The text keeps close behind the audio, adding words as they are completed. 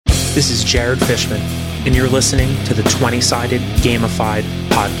This is Jared Fishman, and you're listening to the 20-Sided Gamified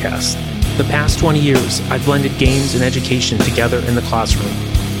podcast. The past 20 years, I've blended games and education together in the classroom.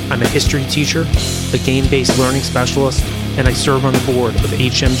 I'm a history teacher, a game-based learning specialist, and I serve on the board of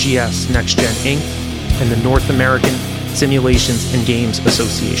HMGS Next Gen Inc. and the North American Simulations and Games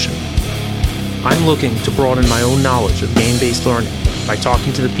Association. I'm looking to broaden my own knowledge of game-based learning by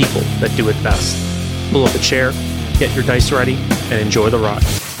talking to the people that do it best. Pull up a chair, get your dice ready, and enjoy the ride.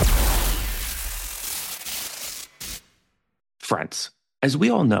 Friends, as we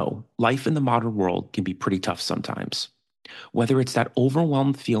all know, life in the modern world can be pretty tough sometimes. Whether it's that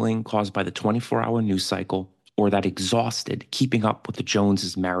overwhelmed feeling caused by the 24-hour news cycle or that exhausted keeping up with the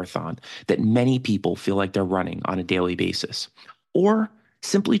Joneses marathon that many people feel like they're running on a daily basis, or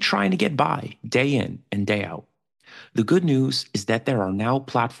simply trying to get by day in and day out. The good news is that there are now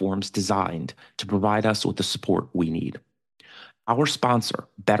platforms designed to provide us with the support we need. Our sponsor,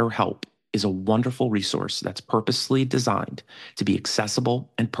 BetterHelp, is a wonderful resource that's purposely designed to be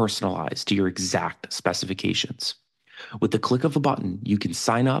accessible and personalized to your exact specifications. With the click of a button, you can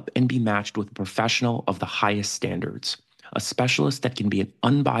sign up and be matched with a professional of the highest standards, a specialist that can be an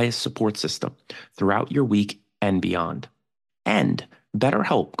unbiased support system throughout your week and beyond. And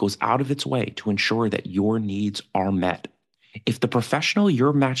BetterHelp goes out of its way to ensure that your needs are met. If the professional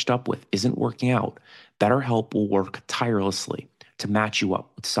you're matched up with isn't working out, BetterHelp will work tirelessly to match you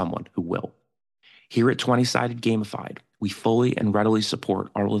up with someone who will. Here at 20-Sided Gamified, we fully and readily support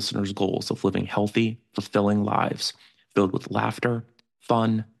our listeners' goals of living healthy, fulfilling lives filled with laughter,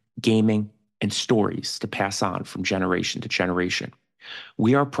 fun, gaming, and stories to pass on from generation to generation.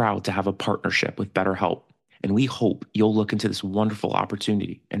 We are proud to have a partnership with BetterHelp, and we hope you'll look into this wonderful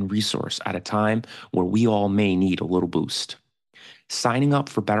opportunity and resource at a time where we all may need a little boost. Signing up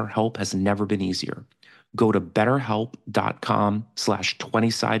for BetterHelp has never been easier. Go to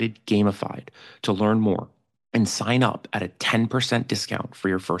betterhelp.com/20sidedgamified to learn more and sign up at a 10% discount for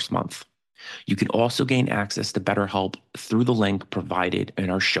your first month. You can also gain access to BetterHelp through the link provided in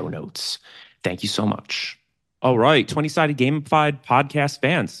our show notes. Thank you so much. All right, 20-Sided Gamified podcast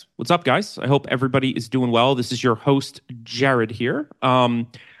fans. What's up, guys? I hope everybody is doing well. This is your host, Jared here.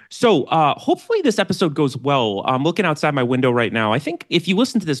 So hopefully this episode goes well. I'm looking outside my window right now. I think if you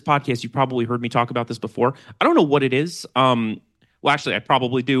listen to this podcast, you probably heard me talk about this before. I don't know what it is. Well, actually, I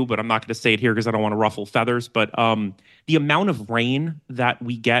probably do, but I'm not going to say it here because I don't want to ruffle feathers. But the amount of rain that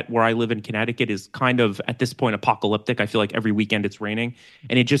we get where I live in Connecticut is kind of, at this point, apocalyptic. I feel like every weekend it's raining.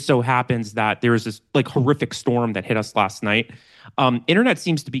 And it just so happens that there is this like horrific storm that hit us last night. Internet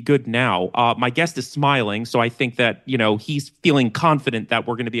seems to be good now. My guest is smiling, so I think that, he's feeling confident that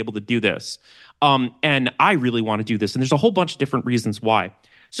we're going to be able to do this. And I really want to do this. And there's a whole bunch of different reasons why.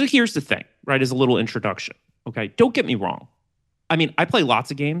 So here's the thing, right, as a little introduction. Okay, don't get me wrong. I mean, I play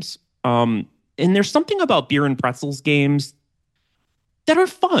lots of games, and there's something about beer and pretzels games that are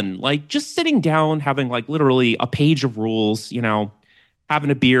fun. Like just sitting down, having like literally a page of rules,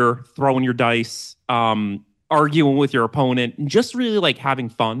 having a beer, throwing your dice, arguing with your opponent, and just really like having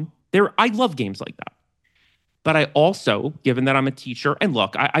fun. I love games like that. But I also, given that I'm a teacher, and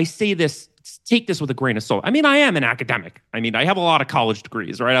look, I say this, take this with a grain of salt. I mean, I am an academic. I mean, I have a lot of college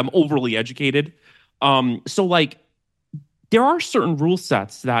degrees, right? I'm overly educated. So like, there are certain rule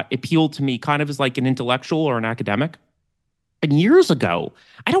sets that appeal to me kind of as like an intellectual or an academic. And years ago,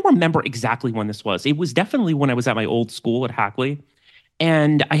 I don't remember exactly when this was. It was definitely when I was at my old school at Hackley.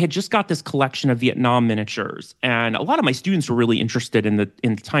 And I had just got this collection of Vietnam miniatures. And a lot of my students were really interested in the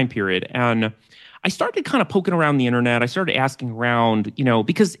time period. And I started kind of poking around the internet. I started asking around,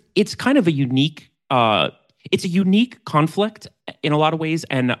 because it's kind of a unique conflict in a lot of ways.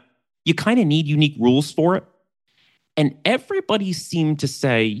 And you kind of need unique rules for it. And everybody seemed to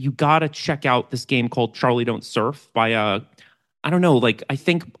say, you got to check out this game called Charlie Don't Surf by, I don't know, like, I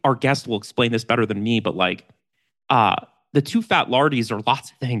think our guest will explain this better than me, but like, the Two Fat Lardies are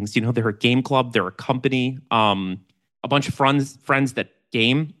lots of things. They're a game club, they're a company, a bunch of friends that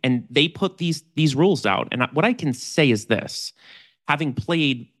game, and they put these rules out. And what I can say is this, having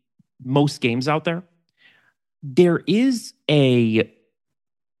played most games out there is a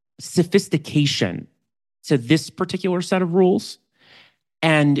sophistication to this particular set of rules,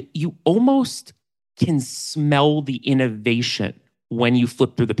 and you almost can smell the innovation when you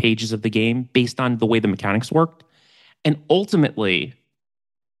flip through the pages of the game based on the way the mechanics worked. And ultimately,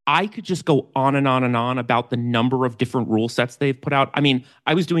 I could just go on and on and on about the number of different rule sets they've put out. I mean,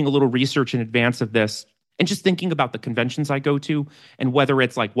 I was doing a little research in advance of this and just thinking about the conventions I go to and whether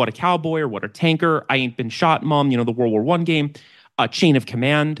it's like What a Cowboy or What a Tanker, I Ain't Been Shot, Mom, the World War I game. Chain of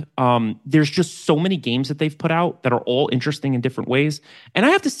Command. There's just so many games that they've put out that are all interesting in different ways. And I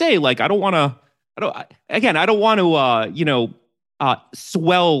have to say, like, I don't want to, I don't want to,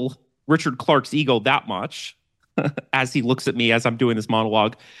 swell Richard Clarke's ego that much as he looks at me as I'm doing this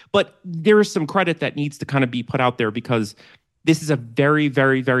monologue. But there is some credit that needs to kind of be put out there because this is a very,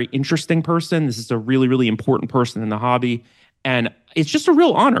 very, very interesting person. This is a really, really important person in the hobby. And it's just a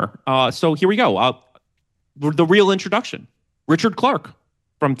real honor. So here we go. The real introduction. Richard Clarke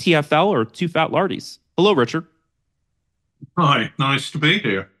from TFL or Two Fat Lardies. Hello, Richard. Hi, nice to be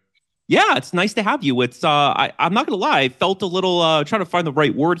here. Yeah, it's nice to have you. It's I'm not gonna lie, I felt a little trying to find the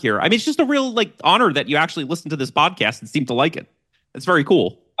right word here. I mean, it's just a real like honor that you actually listen to this podcast and seem to like it. It's very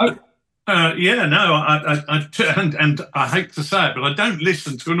cool. Yeah, no, and I hate to say it, but I don't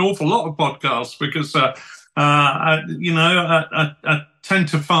listen to an awful lot of podcasts because, I tend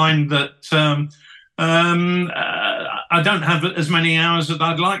to find that I don't have as many hours as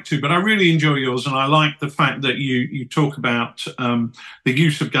I'd like to, but I really enjoy yours, and I like the fact that you talk about the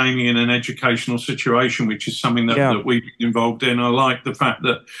use of gaming in an educational situation, which is something that we've been involved in. I like the fact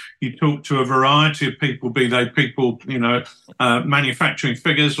that you talk to a variety of people, be they people, manufacturing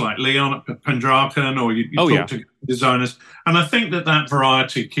figures like Leon at Pendraken, or you talk to designers, and I think that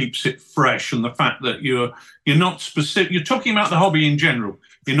variety keeps it fresh, and the fact that you're not specific, you're talking about the hobby in general.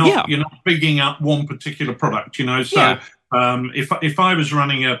 You're not bigging up one particular product, So if I was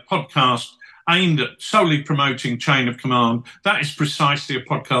running a podcast aimed at solely promoting Chain of Command, that is precisely a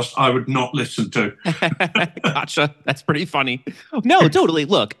podcast I would not listen to. Gotcha. That's pretty funny. No, totally.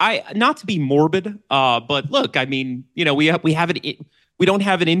 Look, not to be morbid, but look, I mean, we don't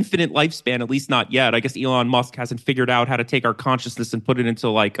have an infinite lifespan, at least not yet. I guess Elon Musk hasn't figured out how to take our consciousness and put it into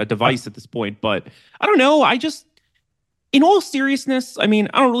like a device at this point. But I don't know. In all seriousness, I mean,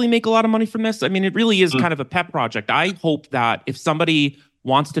 I don't really make a lot of money from this. I mean, it really is kind of a pet project. I hope that if somebody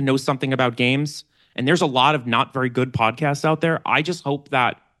wants to know something about games, and there's a lot of not very good podcasts out there, I just hope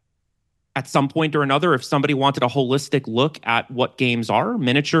that at some point or another, if somebody wanted a holistic look at what games are,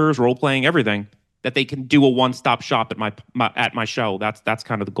 miniatures, role-playing, everything, that they can do a one-stop shop at my show. That's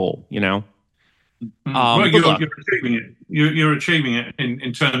kind of the goal, Well, you're achieving it. You're achieving it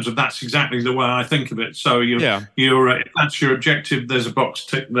in terms of that's exactly the way I think of it. So if that's your objective, there's a box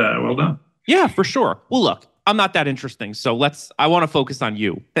tick there. Well done. Yeah, for sure. Well, look, I'm not that interesting, so I want to focus on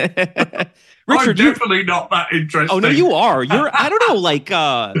you. Richard, I'm definitely not that interesting. Oh no, you are. I don't know, like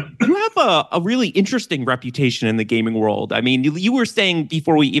you have a really interesting reputation in the gaming world. I mean, you were saying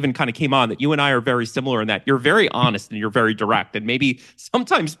before we even kind of came on that you and I are very similar in that you're very honest and you're very direct, and maybe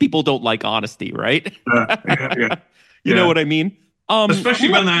sometimes people don't like honesty, right? Yeah. You know what I mean? Especially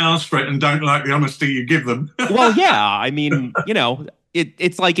when they ask for it and don't like the honesty you give them. Well, yeah. I mean,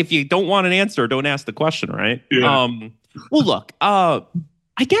 it's like if you don't want an answer, don't ask the question, right? Yeah. Well, look,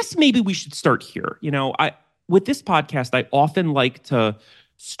 I guess maybe we should start here. With this podcast, I often like to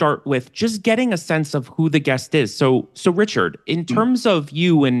start with just getting a sense of who the guest is. So Richard, in terms of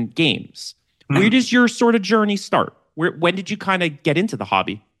you and games, where does your sort of journey start? When did you kind of get into the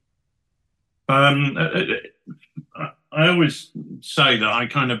hobby? I always say that I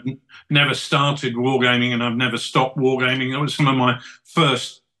kind of never started wargaming and I've never stopped wargaming. It was some of my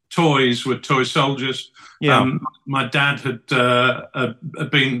first toys were toy soldiers. Yeah. My dad had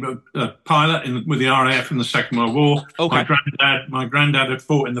been a pilot with the RAF in the Second World War. Okay. My granddad had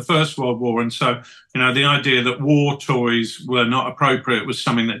fought in the First World War, and so the idea that war toys were not appropriate was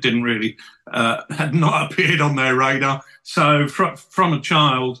something that didn't really had not appeared on their radar. So from a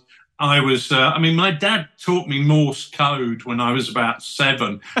child, I was, my dad taught me Morse code when I was about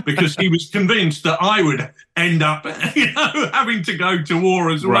 7 because he was convinced that I would end up, having to go to war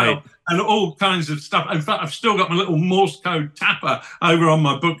as well, and all kinds of stuff. In fact, I've still got my little Morse code tapper over on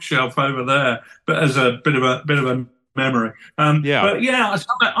my bookshelf over there, but as a bit of a memory. But yeah,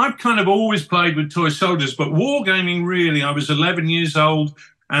 I've kind of always played with toy soldiers, but wargaming really, I was 11 years old.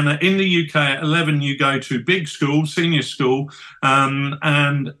 And in the UK, at 11, you go to big school, senior school,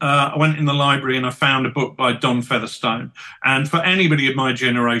 and I went in the library and I found a book by Don Featherstone. And for anybody of my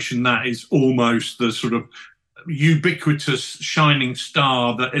generation, that is almost the sort of ubiquitous shining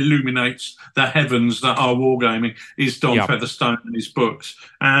star that illuminates the heavens that are wargaming is Don Featherstone and his books.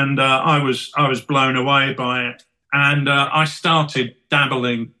 And I was blown away by it. And I started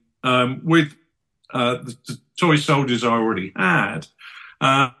dabbling with the toy soldiers I already had.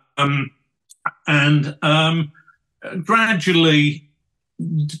 Gradually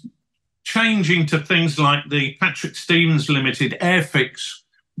changing to things like the Patrick Stevens Limited Airfix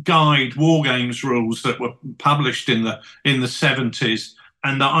Guide War Games rules that were published in the 70s,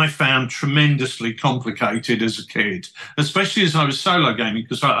 and that I found tremendously complicated as a kid, especially as I was solo gaming,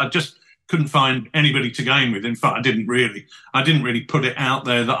 because I just couldn't find anybody to game with. In fact, I didn't really put it out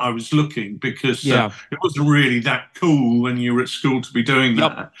there that I was looking, because it wasn't really that cool when you were at school to be doing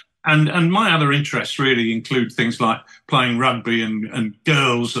that. Yep. And my other interests really include things like playing rugby and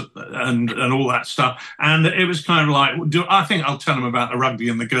girls and all that stuff. And it was kind of like, I think I'll tell them about the rugby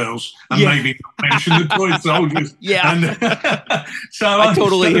and the girls, and maybe mention the toy soldiers. And, so I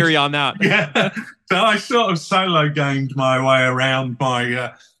totally hear you on that. So I sort of solo gamed my way around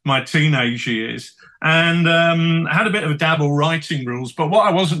my teenage years, and had a bit of a dabble writing rules. But what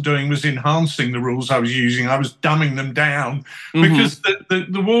I wasn't doing was enhancing the rules I was using. I was dumbing them down, because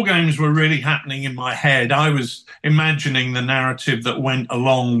the war games were really happening in my head. I was imagining the narrative that went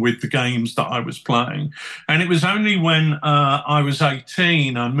along with the games that I was playing. And it was only when I was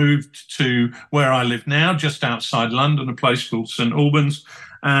 18, I moved to where I live now, just outside London, a place called St Albans.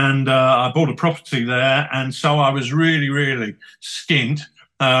 And I bought a property there. And so I was really, really skint.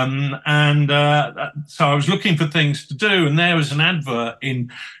 So I was looking for things to do, and there was an advert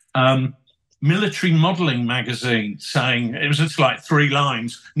in Military Modelling magazine saying, it was just like 3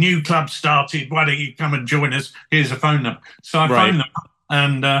 lines, "New club started, why don't you come and join us? Here's a phone number." So I phoned them,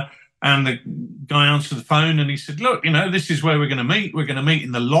 and the guy answered the phone, and he said, "Look, this is where we're going to meet. We're going to meet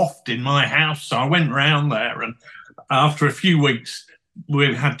in the loft in my house." So I went round there, and after a few weeks,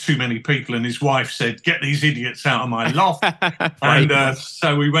 we had too many people, and his wife said, "Get these idiots out of my loft." And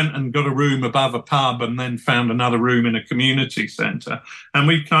so we went and got a room above a pub, and then found another room in a community centre, and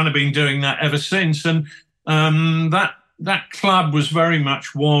we've kind of been doing that ever since. And that club was very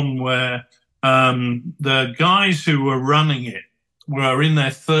much one where the guys who were running it were in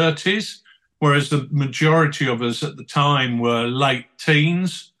their 30s, whereas the majority of us at the time were late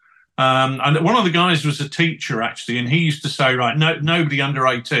teens. And one of the guys was a teacher, actually, and he used to say, right, nobody under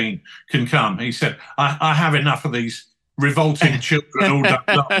 18 can come. He said, I have enough of these revolting children all day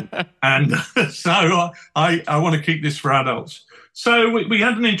long. And so I want to keep this for adults. So we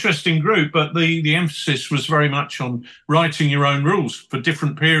had an interesting group, but the emphasis was very much on writing your own rules for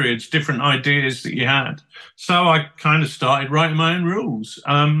different periods, different ideas that you had. So I kind of started writing my own rules,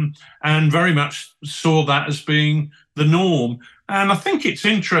 and very much saw that as being the norm. And I think it's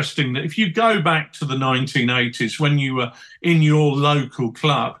interesting that if you go back to the 1980s, when you were in your local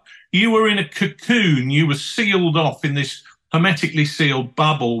club, you were in a cocoon, you were sealed off in this hermetically sealed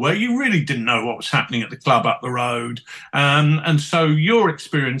bubble where you really didn't know what was happening at the club up the road. And so your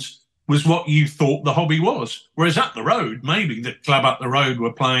experience was what you thought the hobby was. Whereas up the road, maybe the club up the road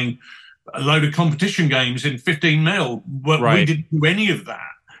were playing a load of competition games in 15 mil. We didn't do any of that.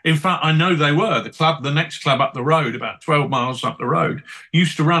 In fact, I know they were. The next club up the road, about 12 miles up the road,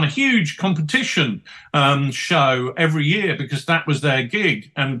 used to run a huge competition show every year, because that was their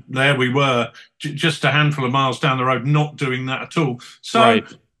gig. And there we were, just a handful of miles down the road, not doing that at all. So,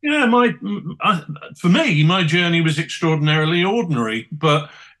 for me, my journey was extraordinarily ordinary. But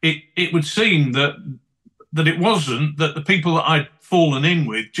it would seem that it wasn't, that the people that I'd fallen in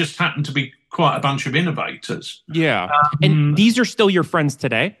with just happened to be quite a bunch of innovators. Yeah. And these are still your friends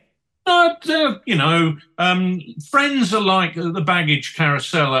today? Friends are like the baggage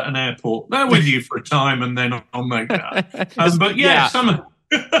carousel at an airport. They're with you for a time and then on they go. But some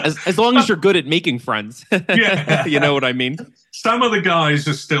as long as you're good at making friends. You know what I mean? Some of the guys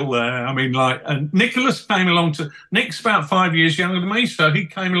are still there. I mean, and Nicholas came along Nick's about 5 years younger than me, so he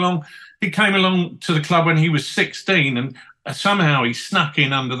came along to the club when he was 16, and somehow he snuck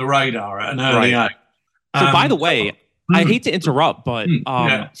in under the radar at an early age. So, by the way, I hate to interrupt, but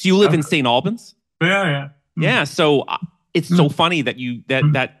so you live in St. Albans? Yeah. So it's so funny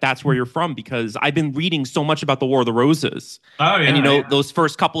that that's where you're from, because I've been reading so much about the War of the Roses. And those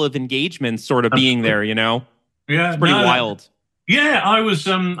first couple of engagements sort of being there. It's pretty wild. Yeah, I was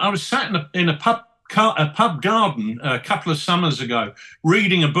sat in a pub garden a couple of summers ago,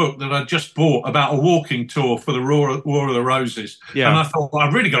 reading a book that I just bought about a walking tour for the War of the Roses. And I thought, well,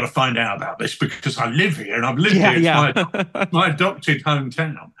 I've really got to find out about this, because I live here, and I've lived here. It's my adopted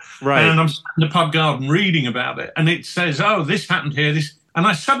hometown. And I'm sat in the pub garden reading about it, and it says, oh, this happened here, this. And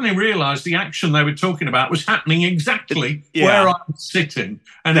I suddenly realised the action they were talking about was happening exactly where I was sitting.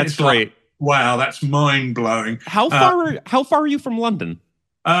 And that's great. Like, wow, that's mind-blowing. How far are you from London?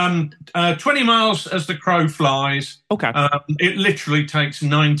 20 miles as the crow flies. Okay. It literally takes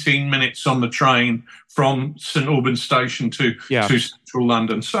 19 minutes on the train from St Albans Station to central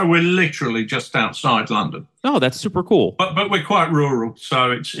London. So we're literally just outside London. Oh, that's super cool. But we're quite rural, so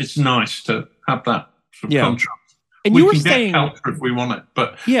it's nice to have that sort of contrast. And we you were can saying, get culture if we want it.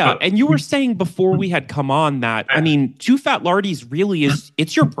 But and you were saying before we had come on that, I mean, Two Fat Lardies really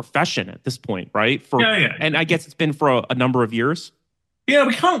it's your profession at this point, right? And I guess it's been for a number of years. Yeah,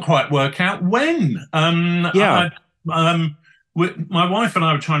 we can't quite work out when. My wife and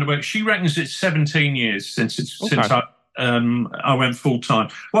I were trying to work. She reckons it's 17 years since I went full time.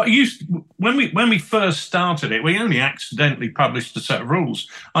 When we first started it, we only accidentally published a set of rules.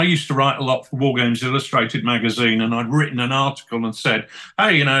 I used to write a lot for Wargames Illustrated magazine, and I'd written an article and said,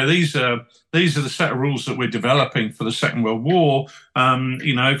 "Hey, these are the set of rules that we're developing for the Second World War.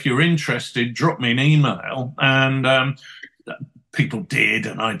 If you're interested, drop me an email." And people did,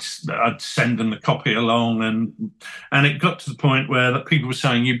 and I'd send them the copy along, and it got to the point where that people were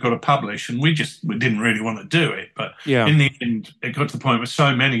saying, "You've got to publish," and we didn't really want to do it. But in the end, it got to the point where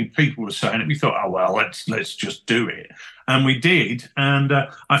so many people were saying it, we thought, "Oh well, let's just do it," and we did. And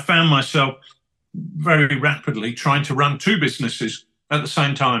I found myself very rapidly trying to run two businesses at the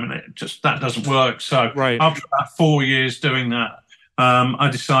same time, and that doesn't work. So after about 4 years doing that, I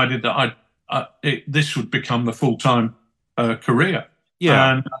decided that this would become the full-time career.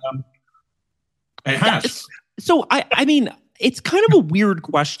 And it has. So I mean, it's kind of a weird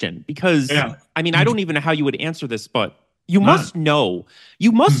question because I mean, I don't even know how you would answer this, but you must know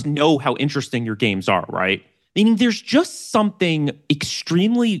how interesting your games are, right? Meaning there's just something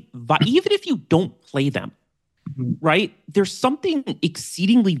extremely even if you don't play them, right? There's something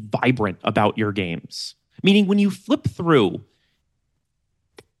exceedingly vibrant about your games. Meaning when you flip through,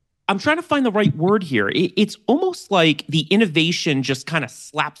 I'm trying to find the right word here. It's almost like the innovation just kind of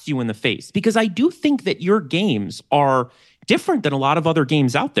slaps you in the face, because I do think that your games are different than a lot of other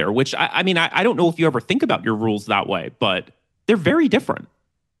games out there, which I mean, I don't know if you ever think about your rules that way, but they're very different.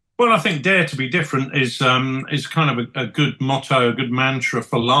 Well, I think dare to be different is kind of a good motto, a good mantra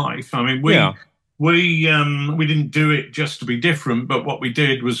for life. I mean, we didn't do it just to be different, but what we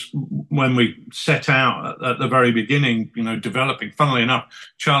did was, when we set out at the very beginning, developing, funnily enough,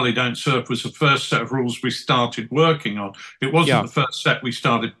 Charlie Don't Surf was the first set of rules we started working on. It wasn't the first set we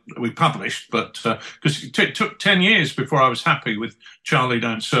published, but because it took 10 years before I was happy with Charlie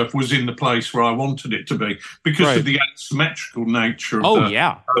Don't Surf was in the place where I wanted it to be, because of the asymmetrical nature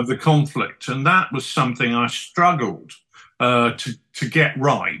of the conflict. And that was something I struggled to get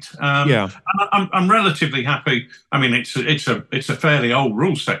right. I'm relatively happy. I mean, it's a fairly old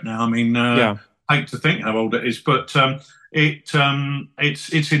rule set now. I mean, hate to think how old it is, but it's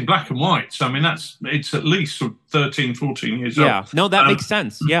in black and white. So I mean, it's at least 13, 14 years old. Yeah, no, that makes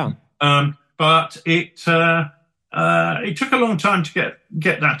sense. Yeah, but it took a long time to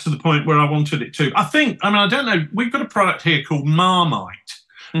get that to the point where I wanted it to. I don't know. We've got a product here called Marmite.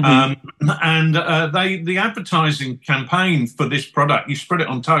 And the advertising campaign for this product, you spread it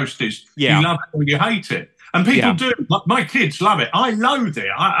on toast, is you love it or you hate it. And people do. My kids love it. I loathe it.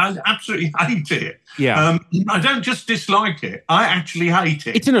 I absolutely hate it. I don't just dislike it. I actually hate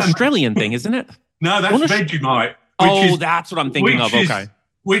it. It's an Australian thing, isn't it? No, that's Vegemite. That's what I'm thinking of. Okay.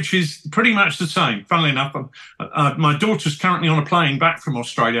 Which is pretty much the same. Funnily enough, my daughter's currently on a plane back from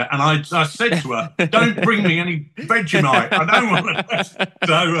Australia, and I said to her, "Don't bring me any Vegemite. I don't want it."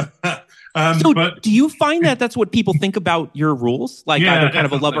 But do you find that that's what people think about your rules? Like either kind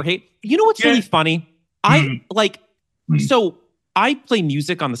of a love or hate? You know what's really funny? So I play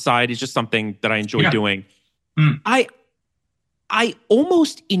music on the side. It's just something that I enjoy doing. I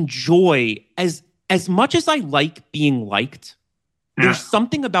almost enjoy as much as I like being liked. There's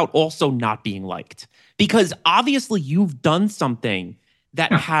something about also not being liked, because obviously you've done something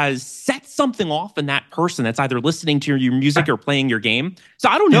that has set something off in that person that's either listening to your music or playing your game. So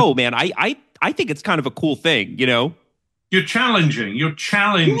I don't know, man. I think it's kind of a cool thing, You're challenging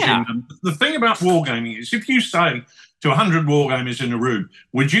them. The thing about wargaming is, if you say to 100 wargamers in a room,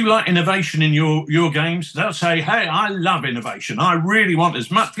 "Would you like innovation in your games?" They'll say, "Hey, I love innovation. I really want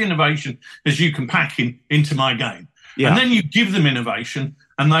as much innovation as you can pack into my game." And then you give them innovation,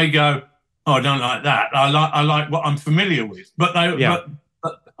 and they go, "Oh, I don't like that. I like what I'm familiar with." But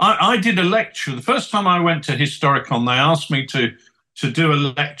I did a lecture. The first time I went to Historicon, they asked me to do a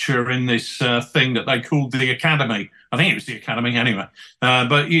lecture in this thing that they called the Academy. I think it was the Academy anyway.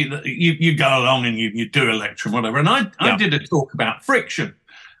 But you go along and you do a lecture and whatever. And I did a talk about friction.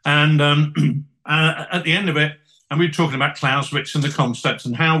 And at the end of it, and we were talking about Clausewitz and the concepts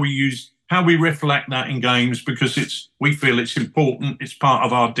and how we reflect that in games, because we feel it's important. It's part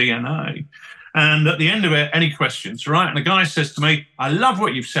of our DNA. And at the end of it, any questions, right? And the guy says to me, "I love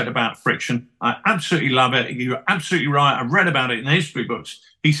what you've said about friction. I absolutely love it. You're absolutely right. I've read about it in the history books."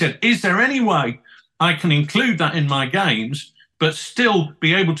 He said, "Is there any way I can include that in my games? but still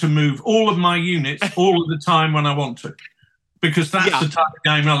be able to move all of my units all of the time when I want to, because that's the type of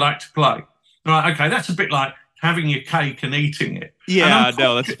game I like to play. Right, okay, that's a bit like having your cake and eating it. Yeah,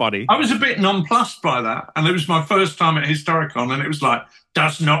 no, that's funny. I was a bit nonplussed by that, and it was my first time at Historicon, and it was like,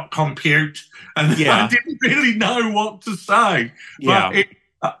 does not compute, and I didn't really know what to say. Yeah.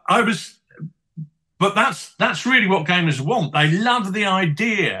 But that's really what gamers want. They love the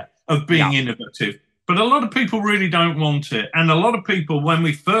idea of being innovative, but a lot of people really don't want it. And a lot of people, when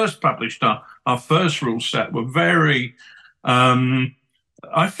we first published our first rule set, were very,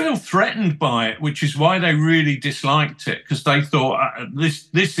 I feel threatened by it, which is why they really disliked it, because they thought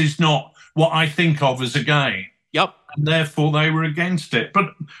this is not what I think of as a game. Yep. And therefore they were against it.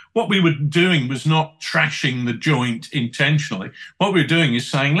 But what we were doing was not trashing the joint intentionally. What we were doing is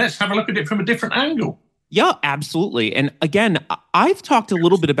saying, let's have a look at it from a different angle. Yeah, absolutely. And again, I've talked a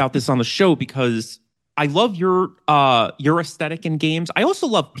little bit about this on the show because I love your aesthetic in games. I also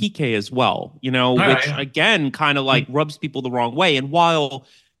love PK as well, which again kind of like rubs people the wrong way. And while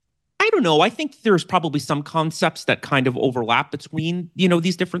I don't know, I think there's probably some concepts that kind of overlap between,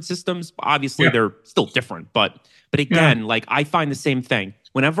 these different systems. Obviously, they're still different, but again, like I find the same thing.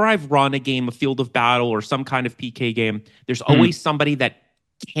 Whenever I've run a game, a Field of Battle or some kind of PK game, there's always somebody that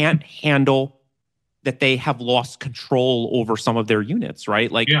can't handle that they have lost control over some of their units,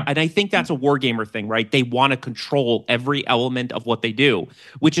 right? And I think that's a wargamer thing, right? They want to control every element of what they do,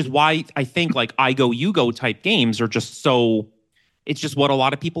 which is why I think like I go, you go type games are just so, it's just what a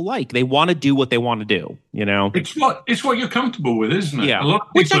lot of people like. They want to do what they want to do, It's what you're comfortable with, isn't it? Yeah. A lot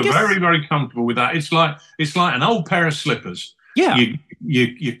of people are very, very comfortable with that. It's like an old pair of slippers. Yeah.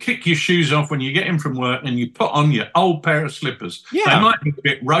 You kick your shoes off when you get in from work and you put on your old pair of slippers. Yeah. They might be a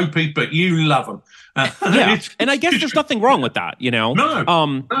bit ropey, but you love them. And I guess there's nothing wrong with that, No.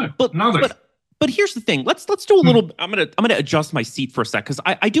 But here's the thing. Let's do a little. I'm gonna adjust my seat for a sec because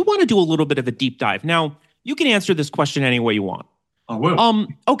I do want to do a little bit of a deep dive. Now you can answer this question any way you want. I will.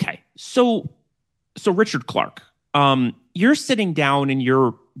 Okay. So Richard Clarke, you're sitting down and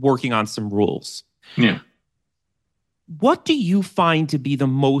you're working on some rules. Yeah. What do you find to be the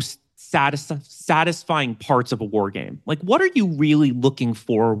most satisfying parts of a war game? Like, what are you really looking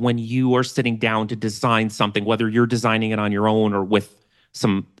for when you are sitting down to design something, whether you're designing it on your own or with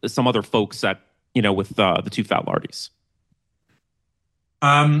some other folks at, with the Two Fat Lardies?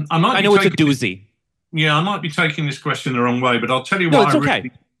 I know it's a doozy. I might be taking this question the wrong way, but I'll tell you what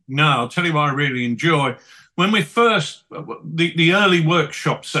I'll tell you what I really enjoy. When we first, the early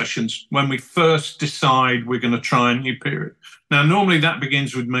workshop sessions, when we first decide we're going to try a new period. Now, normally that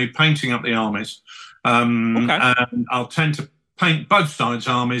begins with me painting up the armies. And I'll tend to paint both sides'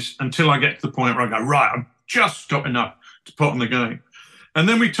 armies until I get to the point where I go, right, I've just got enough to put on the game. And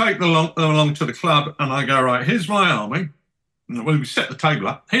then we take them along to the club and I go, right, here's my army. Well, we set the table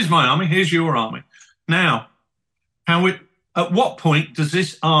up. Here's my army. Here's your army. Now, at what point does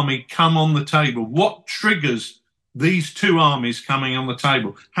this army come on the table? What triggers these two armies coming on the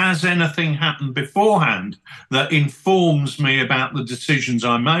table? Has anything happened beforehand that informs me about the decisions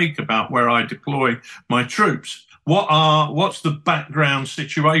I make, about where I deploy my troops? What's the background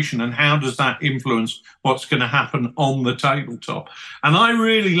situation and how does that influence what's going to happen on the tabletop? And I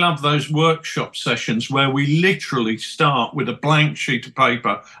really love those workshop sessions where we literally start with a blank sheet of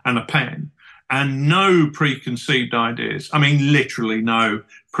paper and a pen. And no preconceived ideas. I mean, literally no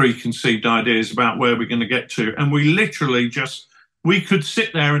preconceived ideas about where we're going to get to. And we could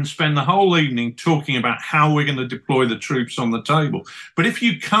sit there and spend the whole evening talking about how we're going to deploy the troops on the table. But if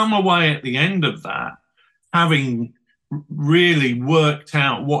you come away at the end of that, having really worked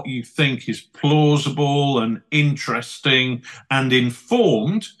out what you think is plausible and interesting and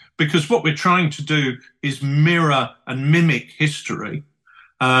informed, because what we're trying to do is mirror and mimic history,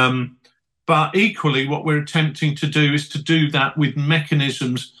 but equally, what we're attempting to do is to do that with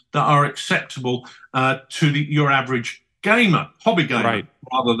mechanisms that are acceptable to your average gamer, hobby gamer,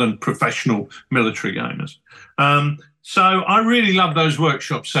 rather than professional military gamers. So I really love those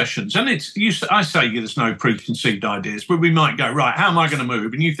workshop sessions. And I say there's no preconceived ideas, but we might go, right, how am I going to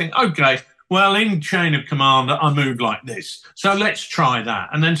move? And you think, okay, well, in chain of command, I move like this. So let's try that.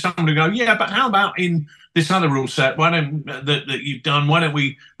 And then somebody will go, yeah, but how about in this other rule set that you've done? Why don't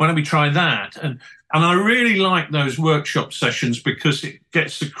we try that? And I really like those workshop sessions because it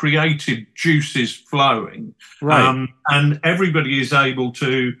gets the creative juices flowing, and everybody is able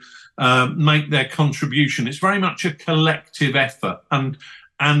to make their contribution. It's very much a collective effort, and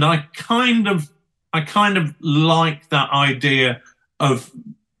I kind of like that idea of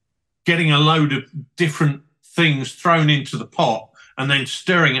getting a load of different things thrown into the pot and then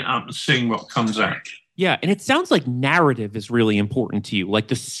stirring it up and seeing what comes out. Yeah, and it sounds like narrative is really important to you, like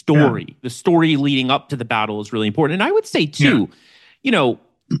the story leading up to the battle is really important. And I would say too,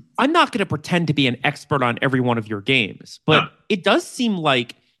 I'm not going to pretend to be an expert on every one of your games, but it does seem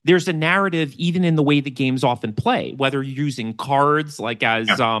like there's a narrative even in the way the games often play, whether you're using cards like as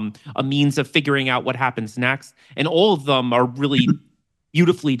a means of figuring out what happens next. And all of them are really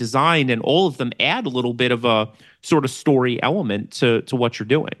beautifully designed, and all of them add a little bit of a sort of story element to what you're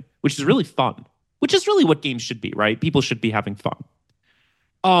doing, which is really fun, which is really what games should be, right? People should be having fun.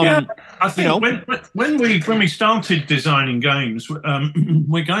 I think when we started designing games,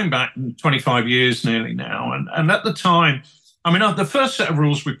 we're going back 25 years nearly now, and at the time, I mean, the first set of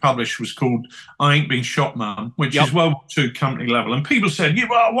rules we published was called "I Ain't Been Shot, Mum," which is World War II company level, and people said,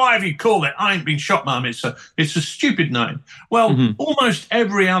 "Why have you called it I Ain't Been Shot, Mum? It's a stupid name." Well, almost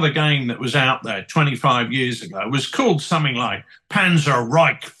every other game that was out there 25 years ago was called something like Panzer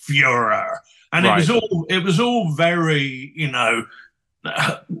Reichsführer, and it was all very,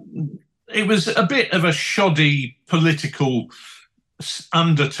 it was a bit of a shoddy political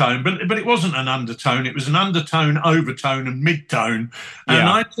undertone, but it wasn't an undertone. It was an undertone, overtone, and midtone.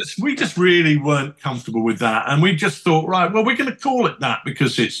 And we just really weren't comfortable with that. And we just thought, right, well, we're going to call it that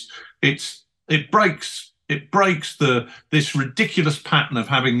because it breaks this ridiculous pattern of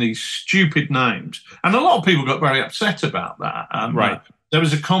having these stupid names. And a lot of people got very upset about that. There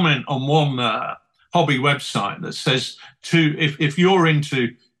was a comment on one hobby website that says, if you're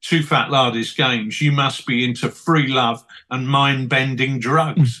into Too Fat Lardies games, you must be into free love and mind-bending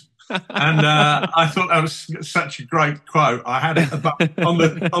drugs. And I thought that was such a great quote. I had it on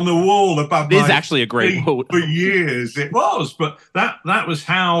the wall above. It is actually a great quote for years. It was, but that was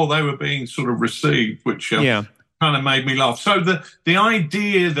how they were being sort of received, which kind of made me laugh. So the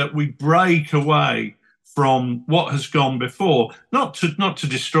idea that we break away from what has gone before, not to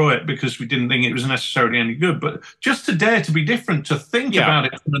destroy it because we didn't think it was necessarily any good, but just to dare to be different, to think about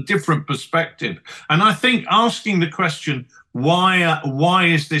it from a different perspective. And I think asking the question, why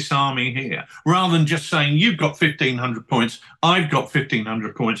is this army here, rather than just saying you've got 1,500 points, I've got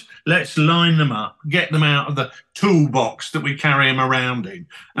 1,500 points, let's line them up, get them out of the toolbox that we carry them around in,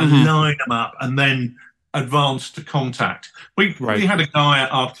 and line them up, and then advance to contact. We had a guy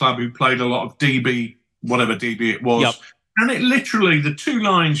at our club who played a lot of DB, whatever DB it was. And it literally, the two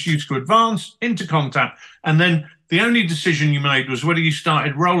lines used to advance into contact. And then the only decision you made was whether you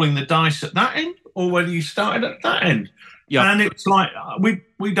started rolling the dice at that end or whether you started at that end. And it's like, we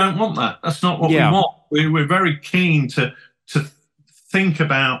don't want that. That's not what we want. We're very keen to think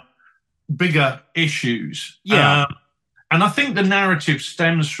about bigger issues. And I think the narrative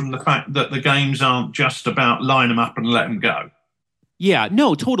stems from the fact that the games aren't just about line them up and let them go. Yeah,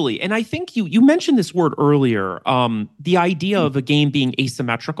 no, totally. And I think you mentioned this word earlier, the idea of a game being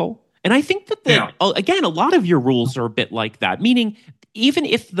asymmetrical. And I think that, again, a lot of your rules are a bit like that, meaning even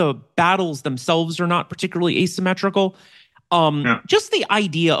if the battles themselves are not particularly asymmetrical, just the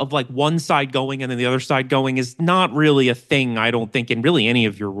idea of like one side going and then the other side going is not really a thing, I don't think, in really any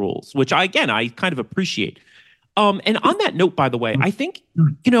of your rules, which I kind of appreciate. And on that note, by the way, I think,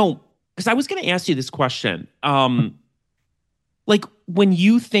 because I was going to ask you this question, like when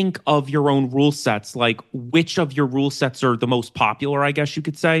you think of your own rule sets, like which of your rule sets are the most popular, I guess you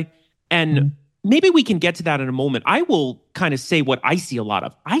could say. And maybe we can get to that in a moment. I will kind of say what I see a lot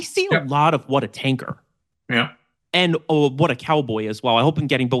of. I see a lot of what a tanker. And what a cowboy as well. I hope I'm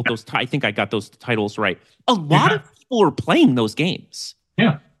getting both those. I think I got those titles right. A lot of people are playing those games.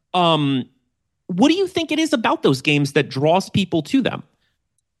 What do you think it is about those games that draws people to them?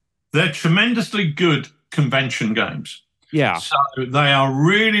 They're tremendously good convention games. So they are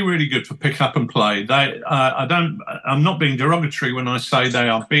really, really good for pick up and play. I'm not being derogatory when I say they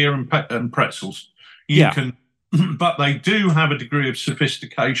are beer and pretzels. You can, but they do have a degree of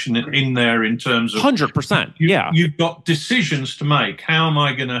sophistication in there in terms of 100%. You've got decisions to make. How am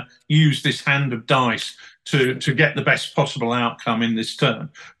I going to use this hand of dice to get the best possible outcome in this turn?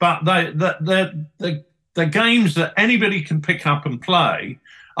 But they're games that anybody can pick up and play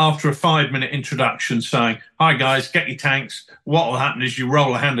after a 5-minute introduction saying, hi guys, get your tanks. What will happen is you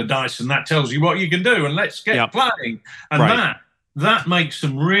roll a hand of dice and that tells you what you can do, and let's get playing. And that makes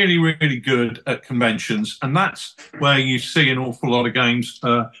them really, really good at conventions. And that's where you see an awful lot of games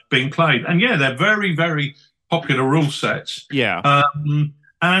being played. And they're very, very popular rule sets. And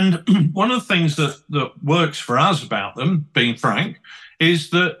one of the things that works for us about them, being frank, is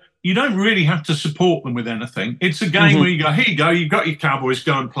that you don't really have to support them with anything. It's a game where you go, here you go, you've got your cowboys,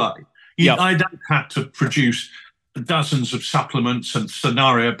 go and play. I don't have to produce dozens of supplements and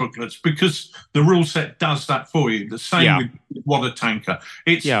scenario booklets, because the rule set does that for you. The same with Water Tanker.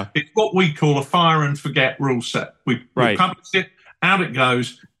 It's what we call a fire and forget rule set. We publish it, out it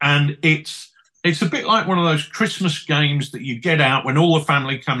goes, and it's a bit like one of those Christmas games that you get out when all the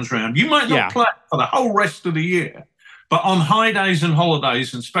family comes around. You might not play it for the whole rest of the year, but on high days and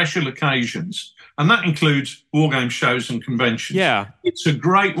holidays and special occasions, and that includes wargame shows and conventions. Yeah. It's a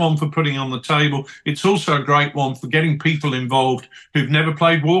great one for putting on the table. It's also a great one for getting people involved who've never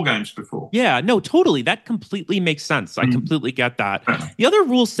played wargames before. Yeah, no, totally. That completely makes sense. I completely get that. The other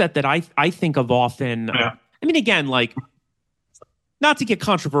rule set that I think of often, I mean, again, like, not to get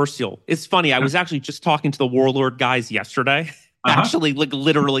controversial, it's funny. I was actually just talking to the Warlord guys yesterday, actually, like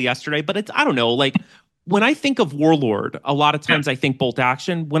literally yesterday, but I don't know, like, when I think of Warlord, a lot of times I think bolt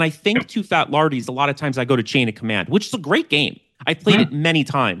action. When I think Too Fat Lardies, a lot of times I go to Chain of Command, which is a great game. I played it many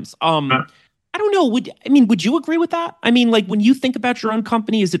times. I don't know. Would you agree with that? I mean, like, when you think about your own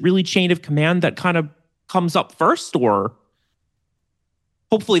company, is it really Chain of Command that kind of comes up first, or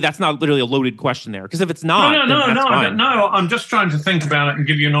hopefully that's not literally a loaded question there? Because if it's not, no, I'm just trying to think about it and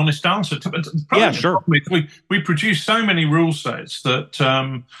give you an honest answer. Sure. We produce so many rule sets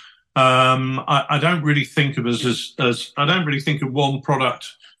that I don't really think of as I don't really think of one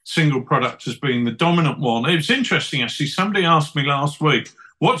single product as being the dominant one. It was interesting, actually. Somebody asked me last week,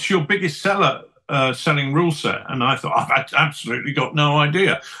 "What's your biggest selling rule set?" And I thought, I've absolutely got no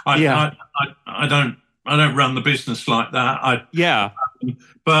idea. I don't run the business like that.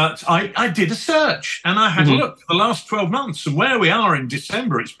 But I did a search, and I had a look for the last 12 months and where we are in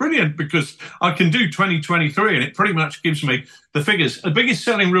December. It's brilliant because I can do 2023, and it pretty much gives me the figures. The biggest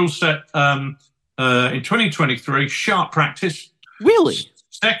selling rule set in 2023, Sharp Practice. Really?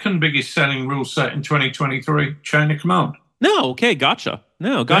 Second biggest selling rule set in 2023, Chain of Command. No, okay, gotcha.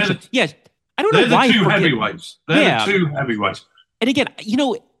 No, gotcha. Yes, I don't know why. They're the two heavyweights. And again,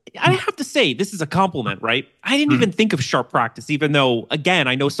 I have to say, this is a compliment, right? I didn't even think of Sharp Practice, even though, again,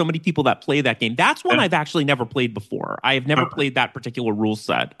 I know so many people that play that game. That's one I've actually never played before. I have never played that particular rule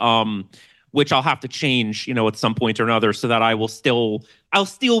set, which I'll have to change, at some point or another, so that I'll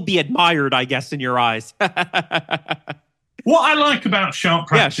still be admired, I guess, in your eyes. What I like about Sharp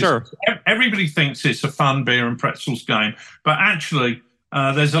Practice, everybody thinks it's a fun beer and pretzels game, but actually,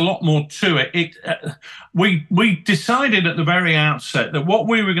 there's a lot more to it. We decided at the very outset that what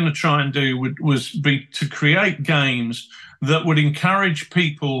we were going to try and do was to create games that would encourage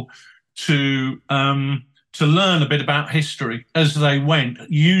people to learn a bit about history as they went,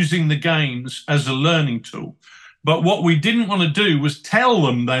 using the games as a learning tool. But what we didn't want to do was tell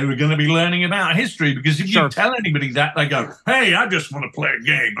them they were going to be learning about history, because if you tell anybody that, they go, "Hey, I just want to play a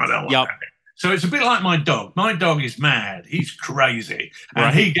game. I don't want that." So it's a bit like my dog. My dog is mad. He's crazy.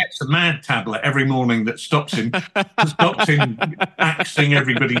 And he gets a mad tablet every morning that stops him axing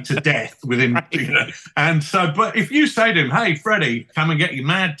everybody to death within, And so, but if you say to him, "Hey, Freddie, come and get your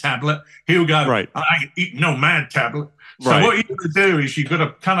mad tablet," he'll go, "I ain't eating no mad tablet." So what you've got to do is you've got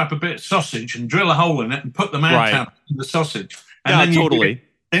to cut up a bit of sausage and drill a hole in it and put the mad tablet in the sausage. And then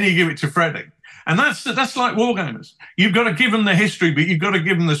you give it to Freddie. And that's like wargamers. You've got to give them the history, but you've got to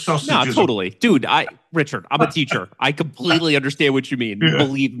give them the sausage. No, totally. Dude, Richard, I'm a teacher. I completely understand what you mean. Yeah.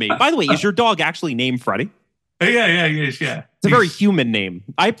 Believe me. By the way, is your dog actually named Freddie? Yeah, he is, yeah. It's a very human name.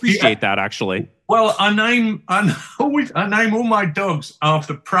 I appreciate that, actually. Well, I name all my dogs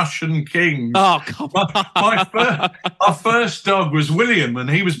after Prussian kings. Oh, come on. Our first dog was William,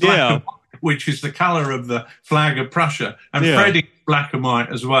 and he was black and white, which is the color of the flag of Prussia. And Freddie black and white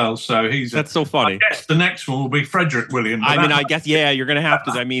as well. So that's so funny. I guess the next one will be Frederick William. I guess you're gonna have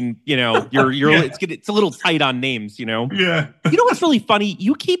to. I mean, it's a little tight on names, Yeah. You know what's really funny?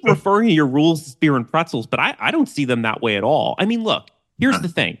 You keep referring to your rules as beer and pretzels, but I don't see them that way at all. I mean, look, here's the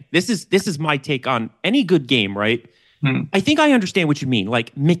thing. This is my take on any good game, right? I think I understand what you mean.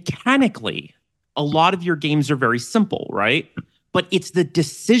 Like, mechanically, a lot of your games are very simple, right? But it's the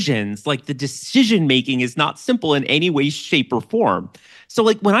decisions, like the decision making is not simple in any way, shape, or form. So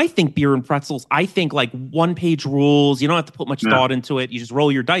like when I think beer and pretzels, I think like one-page rules. You don't have to put much thought into it. You just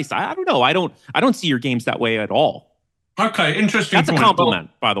roll your dice. I don't know. I don't see your games that way at all. Okay, interesting. That's a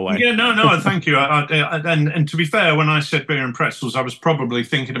compliment, by the way. Yeah, no, thank you. And to be fair, when I said beer and pretzels, I was probably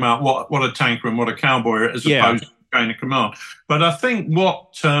thinking about what a tanker and what a cowboy as opposed to Chain of Command. But I think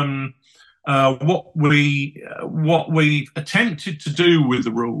what we attempted to do with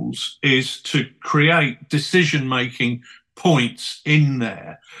the rules is to create decision-making points in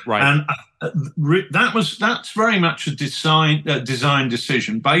there, right? And that's very much a design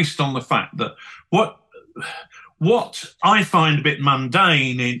decision based on the fact that what I find a bit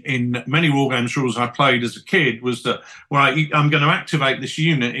mundane in many Wargames rules I played as a kid was that, I'm going to activate this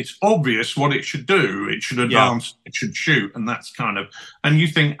unit. It's obvious what it should do. It should advance, it should shoot, and that's and you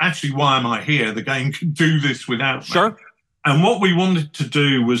think, actually, why am I here? The game can do this without me. And what we wanted to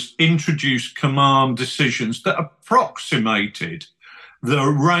do was introduce command decisions that approximated the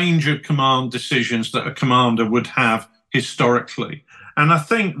range of command decisions that a commander would have historically. And I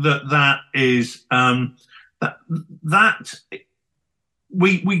think that is that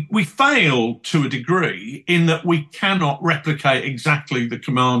we fail to a degree in that we cannot replicate exactly the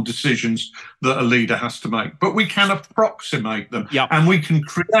command decisions that a leader has to make, but we can approximate them, and we can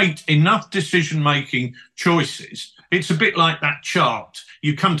create enough decision-making choices. It's a bit like that chart.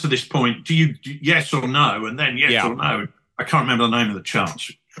 You come to this point, do you yes or no, and then yes or no. I can't remember the name of the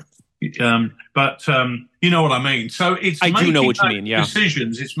charts. But you know what I mean. So I do know what you mean.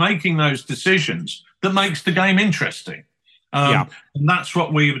 Decisions. It's making those decisions that makes the game interesting. And that's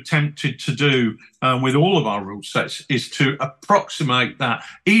what we've attempted to do with all of our rule sets, is to approximate that.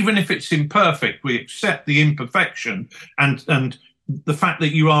 Even if it's imperfect, we accept the imperfection, and the fact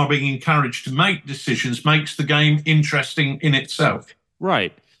that you are being encouraged to make decisions makes the game interesting in itself.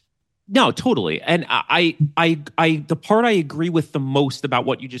 Right. No, totally. And the part I agree with the most about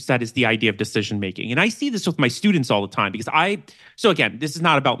what you just said is the idea of decision making. And I see this with my students all the time because so again, this is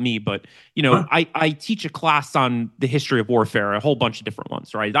not about me, but I teach a class on the history of warfare, a whole bunch of different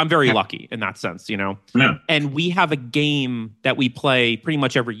ones, right? I'm very lucky in that sense, and we have a game that we play pretty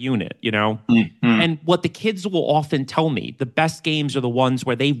much every unit, and what the kids will often tell me, the best games are the ones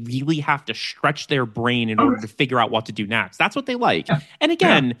where they really have to stretch their brain in order to figure out what to do next. That's what they like. And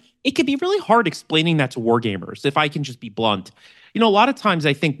again, it can be really hard explaining that to wargamers, if I can just be blunt. A lot of times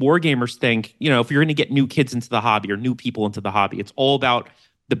I think wargamers think, if you're going to get new kids into the hobby or new people into the hobby, it's all about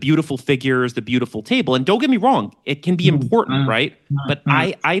the beautiful figures, the beautiful table. And don't get me wrong, it can be important, right? But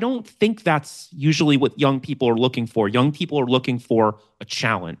I don't think that's usually what young people are looking for. Young people are looking for a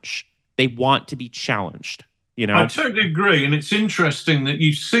challenge. They want to be challenged. I totally agree. And it's interesting that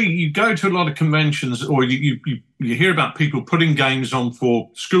you go to a lot of conventions, or you hear about people putting games on for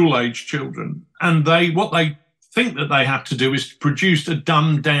school-age children, and what they think that they have to do is to produce a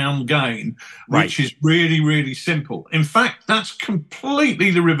dumbed-down game, which is really, really simple. In fact, that's completely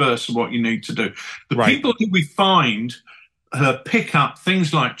the reverse of what you need to do. The people who we find pick up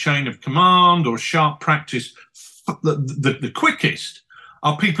things like Chain of Command or Sharp Practice the quickest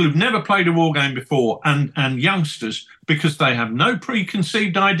are people who've never played a war game before, and youngsters, because they have no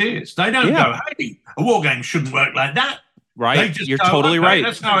preconceived ideas. They don't go, hey, a war game shouldn't work like that. Right. They just You're totally right.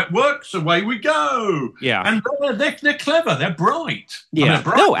 That's how it works. Away we go. Yeah. And they're clever. They're bright. Yeah.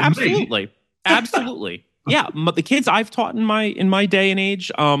 No, absolutely. Absolutely. Yeah. The kids I've taught in my day and age,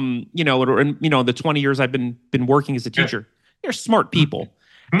 the 20 years I've been working as a teacher, they're smart people.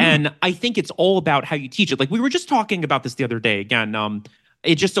 And I think it's all about how you teach it. Like we were just talking about this the other day. Again,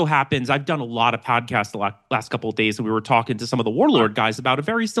 it just so happens I've done a lot of podcasts the last couple of days, and we were talking to some of the Warlord guys about a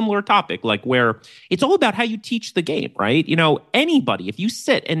very similar topic, like where it's all about how you teach the game, right? Anybody, if you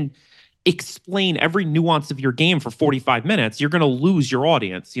sit and explain every nuance of your game for 45 minutes, you're going to lose your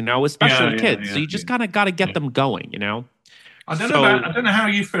audience, especially kids. So you just kind of got to get them going, I don't know how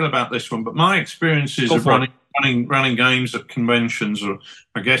you feel about this one, but my experiences of running games at conventions, or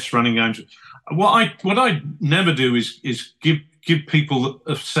I guess running games, what I never do is give people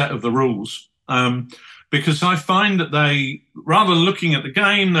a set of the rules, because I find that they, rather than looking at the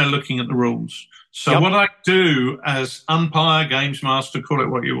game, they're looking at the rules. So what I do as umpire, games master, call it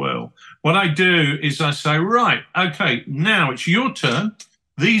what you will, what I do is I say, right, okay, now it's your turn.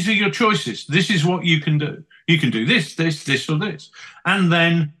 These are your choices. This is what you can do. You can do this, this, or this. And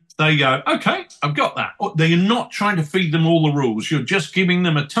then they go, okay, I've got that. You're not trying to feed them all the rules. You're just giving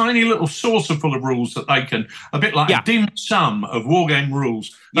them a tiny little saucer full of rules that they can, a bit like a dim sum of wargame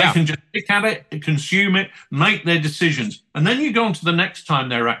rules. They can just pick at it, consume it, make their decisions. And then you go on to the next time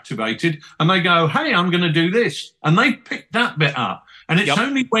they're activated and they go, hey, I'm going to do this. And they pick that bit up. And it's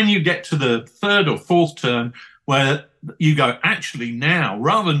only when you get to the third or fourth turn where you go, actually now,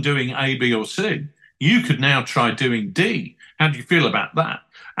 rather than doing A, B, or C, you could now try doing D. How do you feel about that?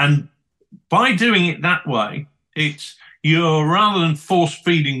 And by doing it that way, you're, rather than force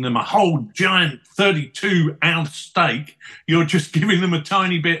feeding them a whole giant 32-ounce steak, you're just giving them a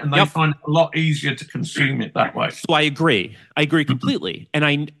tiny bit, and they find it a lot easier to consume it that way. So I agree. I agree completely. And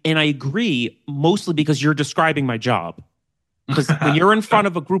I agree mostly because you're describing my job. Because when you're in front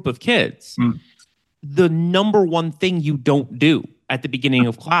of a group of kids, the number one thing you don't do at the beginning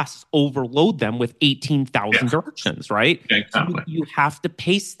of class, overload them with 18,000 directions, right? Yeah, exactly. So you have to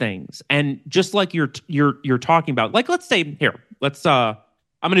pace things. And just like you're talking about, like, let's say here, I'm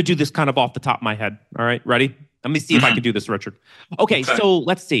going to do this kind of off the top of my head. All right, ready? Let me see if I can do this, Richard. Okay, so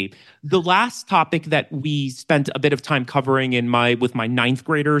let's see. The last topic that we spent a bit of time covering with my ninth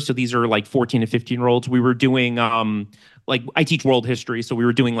graders, so these are like 14 to 15-year-olds, we were doing, like, I teach world history, so we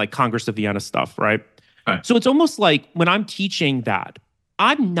were doing like Congress of Vienna stuff, right? So it's almost like when I'm teaching that,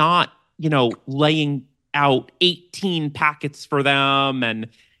 I'm not, laying out 18 packets for them and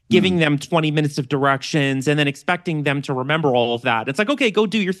giving them 20 minutes of directions and then expecting them to remember all of that. It's like, okay, go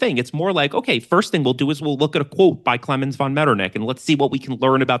do your thing. It's more like, okay, first thing we'll do is we'll look at a quote by Clemens von Metternich and let's see what we can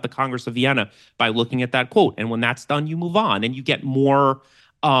learn about the Congress of Vienna by looking at that quote. And when that's done, you move on and you get more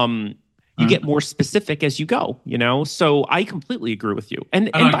get more specific as you go, So I completely agree with you.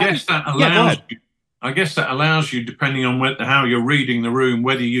 And I guess that allows you. I guess that allows you, depending on how you're reading the room,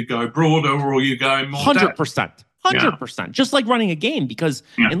 whether you go broader or you go more 100%. 100%. Just like running a game because,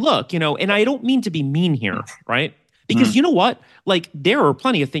 and look, and I don't mean to be mean here, right? Because you know what? Like, there are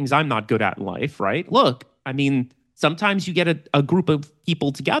plenty of things I'm not good at in life, right? Look, I mean, sometimes you get a group of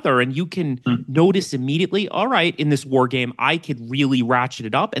people together and you can notice immediately, all right, in this war game, I could really ratchet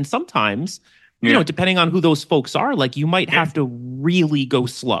it up. And sometimes, depending on who those folks are, like, you might have to really go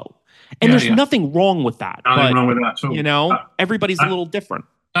slow. And there's nothing wrong with that. Nothing wrong with that at all. Everybody's a little different.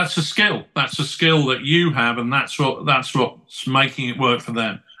 That's a skill. That's a skill that you have, and that's what's making it work for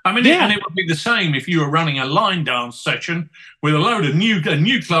them. I mean, and it would be the same if you were running a line dance session with a load of new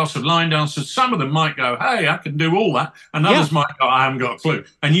class of line dancers. Some of them might go, "Hey, I can do all that," and others might go, "I haven't got a clue."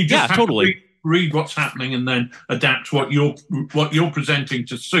 And you just have to read what's happening and then adapt what you're presenting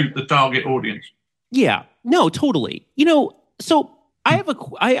to suit the target audience. Yeah. No, totally. So I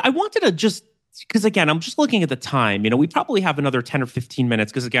wanted to just, because again, I'm just looking at the time, we probably have another 10 or 15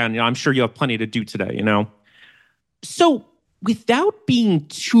 minutes because again, I'm sure you have plenty to do today, So without being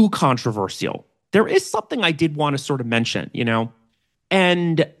too controversial, there is something I did want to sort of mention,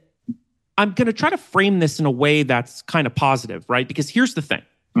 and I'm going to try to frame this in a way that's kind of positive, right? Because here's the thing.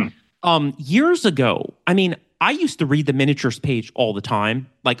 Years ago, I mean, I used to read the miniatures page all the time,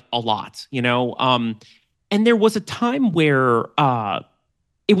 like a lot, and there was a time where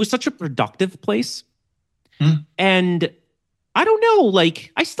it was such a productive place. And I don't know,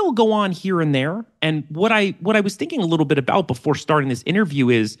 like, I still go on here and there. And what I was thinking a little bit about before starting this interview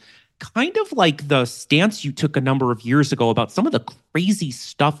is kind of like the stance you took a number of years ago about some of the crazy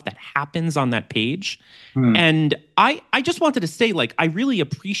stuff that happens on that page. And I just wanted to say, like, I really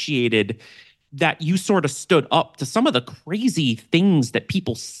appreciated that you sort of stood up to some of the crazy things that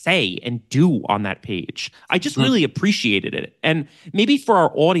people say and do on that page. I just really appreciated it. And maybe for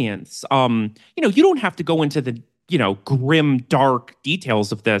our audience, you don't have to go into the, grim, dark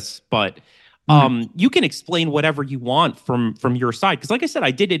details of this, but you can explain whatever you want from your side. Because like I said,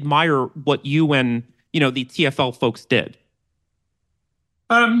 I did admire what you and, the TFL folks did.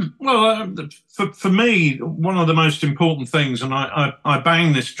 For me, one of the most important things, and I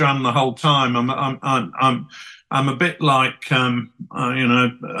bang this drum the whole time. I'm a bit like the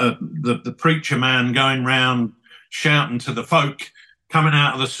preacher man going round shouting to the folk coming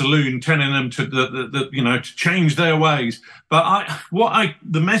out of the saloon, telling them to change their ways. But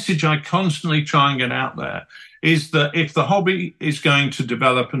the message I constantly try and get out there is that if the hobby is going to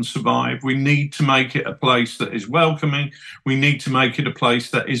develop and survive, we need to make it a place that is welcoming. We need to make it a place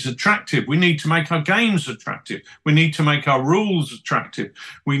that is attractive. We need to make our games attractive. We need to make our rules attractive.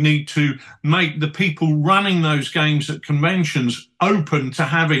 We need to make the people running those games at conventions open to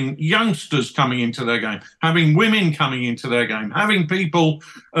having youngsters coming into their game, having women coming into their game, having people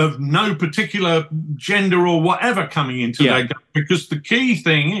of no particular gender or whatever coming into their game. Because the key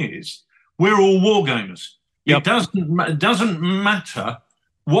thing is we're all wargamers. It doesn't matter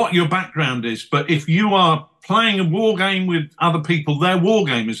what your background is, but if you are playing a war game with other people, they're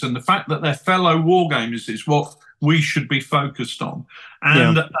wargamers, and the fact that they're fellow wargamers is what we should be focused on.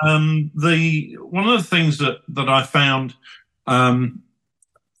 And one of the things that I found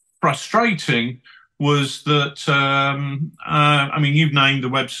frustrating was that I mean, you've named the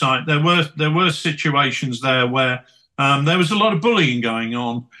website. There were situations there where there was a lot of bullying going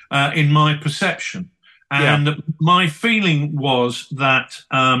on in my perception. And my feeling was that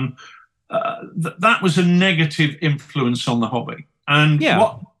that was a negative influence on the hobby. And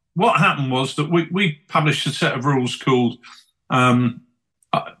what happened was that we published a set of rules called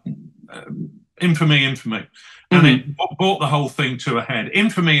Infamy. And it brought the whole thing to a head.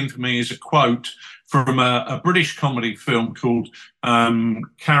 Infamy is a quote from a British comedy film called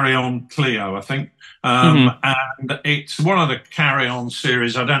Carry On Cleo, I think. And it's one of the Carry On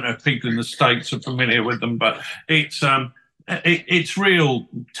series. I don't know if people in the States are familiar with them, but it's real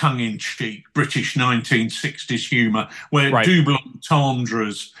tongue-in-cheek British 1960s humour where double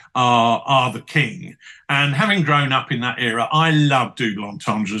entendres are the king. And having grown up in that era, I love double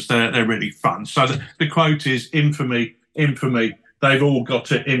entendres. They're really fun. So the quote is infamy, infamy. They've all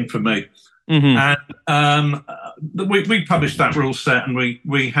got it in for me. And we published that rule set, and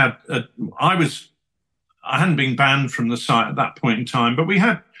we had I hadn't been banned from the site at that point in time, but we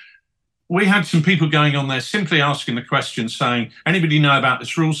had some people going on there simply asking the question, saying, anybody know about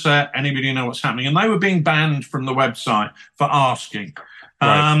this rule set? Anybody know what's happening? And they were being banned from the website for asking.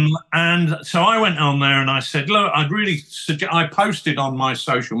 And so I went on there and I said, look, I posted on my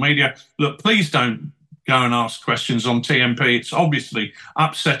social media, look, please don't go and ask questions on TMP. It's obviously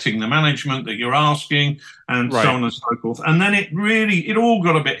upsetting the management that you're asking, and so on and so forth. And then it all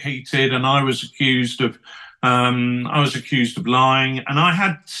got a bit heated, and I was accused of lying. And I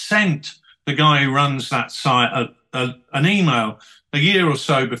had sent the guy who runs that site an email a year or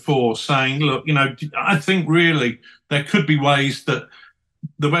so before saying, look, I think really there could be ways that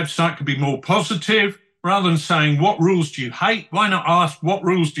the website could be more positive, rather than saying, what rules do you hate? Why not ask, what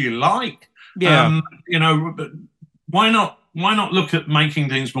rules do you like? Yeah. Why not look at making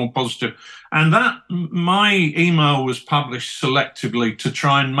things more positive? And that my email was published selectively to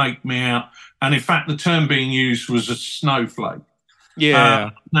try and make me out. And in fact, the term being used was a snowflake.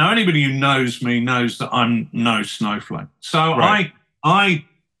 Yeah. Now, anybody who knows me knows that I'm no snowflake. So I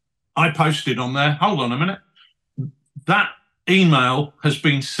posted on there, hold on a minute, that email has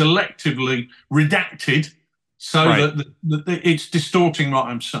been selectively redacted so that it's distorting what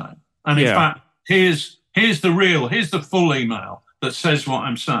I'm saying. And in fact, here's the full email that says what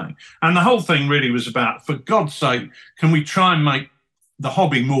I'm saying. And the whole thing really was about, for God's sake, can we try and make the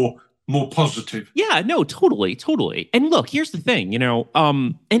hobby more positive? Yeah, no, totally. And look, here's the thing,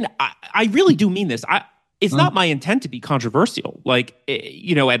 and I really do mean this. It's not my intent to be controversial,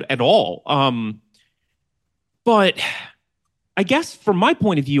 at all. But I guess from my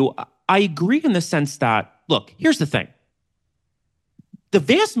point of view, I agree in the sense that, look, here's the thing. The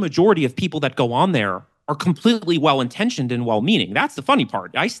vast majority of people that go on there are completely well-intentioned and well-meaning. That's the funny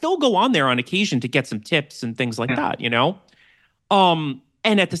part. I still go on there on occasion to get some tips and things like that, And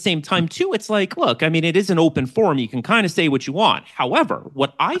at the same time, too, it's like, look, I mean, it is an open forum. You can kind of say what you want. However,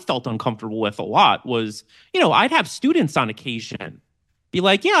 what I felt uncomfortable with a lot was, I'd have students on occasion be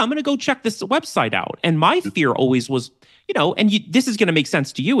like, yeah, I'm going to go check this website out. And my fear always was, this is going to make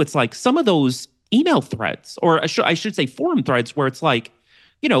sense to you. It's like some of those email threads, or I should say forum threads, where it's like,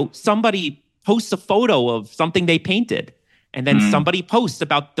 somebody posts a photo of something they painted, and then somebody posts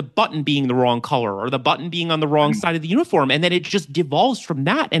about the button being the wrong color or the button being on the wrong side of the uniform. And then it just devolves from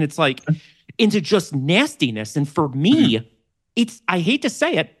that. And it's like into just nastiness. And for me, I hate to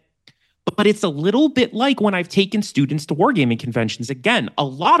say it, but it's a little bit like when I've taken students to wargaming conventions. Again, a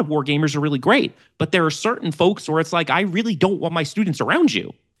lot of wargamers are really great, but there are certain folks where it's like, I really don't want my students around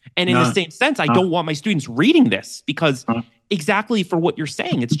you. And in the same sense, I don't want my students reading this, because exactly for what you're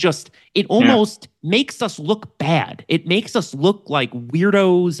saying, it's just, it almost makes us look bad. It makes us look like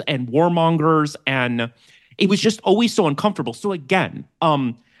weirdos and warmongers. And it was just always so uncomfortable. So again,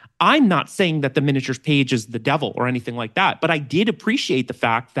 I'm not saying that the miniatures page is the devil or anything like that, but I did appreciate the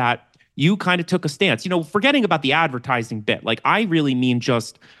fact that you kind of took a stance, forgetting about the advertising bit. Like, I really mean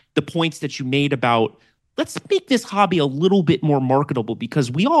just the points that you made about, let's make this hobby a little bit more marketable,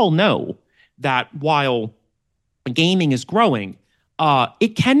 because we all know that while gaming is growing,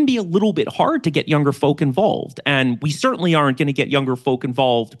 it can be a little bit hard to get younger folk involved. And we certainly aren't going to get younger folk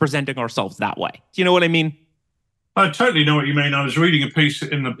involved presenting ourselves that way. Do you know what I mean? I totally know what you mean. I was reading a piece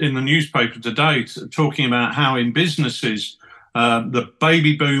in the newspaper today talking about how in businesses, the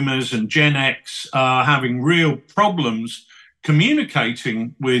baby boomers and Gen X are having real problems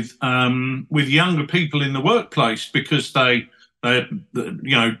communicating with younger people in the workplace, because they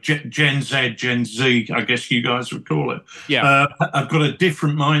Gen Z, Gen Z, I guess you guys would call it, have got a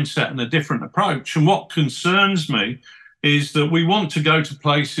different mindset and a different approach. And what concerns me is that we want to go to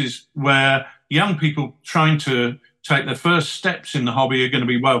places where young people trying to take their first steps in the hobby are going to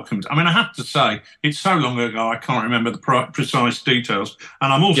be welcomed. I mean, I have to say, it's so long ago, I can't remember the precise details.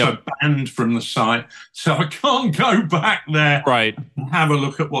 And I'm also banned from the site, so I can't go back there and have a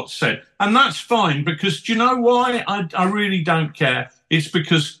look at what's said. And that's fine, because do you know why I really don't care? It's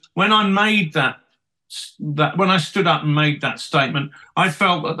because when I made that that when I stood up and made that statement, I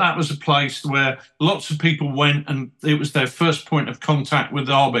felt that that was a place where lots of people went and it was their first point of contact with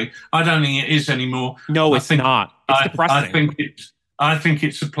the hobby. I don't think it is anymore. No, it's not. It's depressing. I think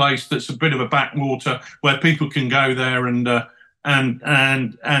it's a place that's a bit of a backwater where people can go there and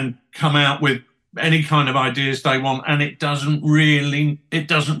come out with any kind of ideas they want, and it doesn't really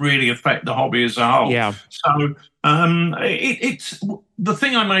affect the hobby as a whole. Yeah. So it's the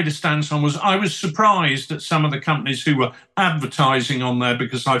thing I made a stance on was I was surprised at some of the companies who were advertising on there,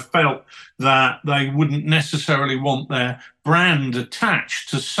 because I felt that they wouldn't necessarily want their brand attached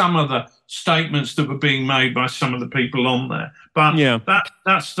to some of the statements that were being made by some of the people on there. But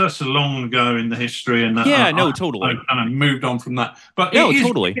that's a long ago in the history, and totally. I kind of moved on from that. But no, it is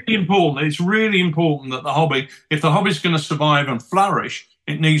totally really important. It's really important that the hobby, if the hobby's going to survive and flourish,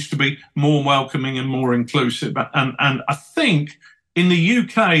 it needs to be more welcoming and more inclusive. And I think in the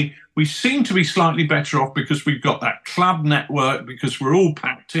UK, we seem to be slightly better off because we've got that club network, because we're all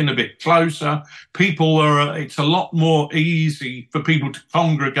packed in a bit closer. It's a lot more easy for people to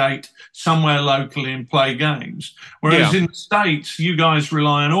congregate somewhere locally and play games. Whereas in the States, you guys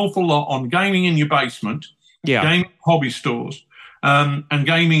rely an awful lot on gaming in your basement, gaming hobby stores, and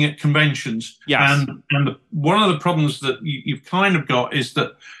gaming at conventions. Yes. And one of the problems that you've kind of got is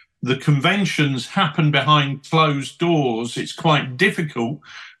that the conventions happen behind closed doors. It's quite difficult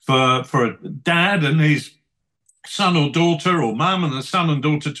for a dad and his son or daughter, or mum and the son and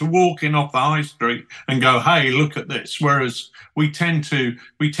daughter, to walk in off the high street and go, "Hey, look at this." Whereas we tend to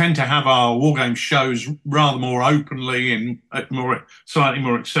have our wargame shows rather more openly in slightly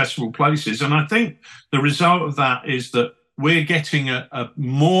more accessible places. And I think the result of that is that we're getting a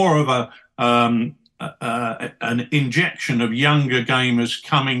more of an injection of younger gamers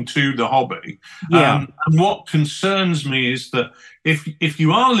coming to the hobby. And what concerns me is that if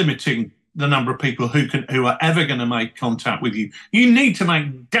you are limiting the number of people who are ever going to make contact with you, you need to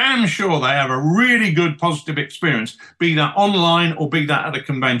make damn sure they have a really good positive experience, be that online or be that at a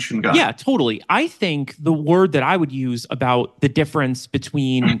convention game. Yeah, totally. I think the word that I would use about the difference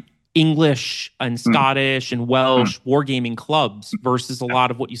between English and Scottish and Welsh wargaming clubs versus a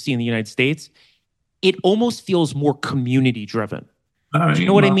lot of what you see in the United States, it almost feels more community driven. Do you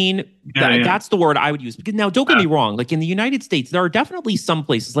know what I mean? That's the word I would use. Because now, don't get me wrong. Like in the United States, there are definitely some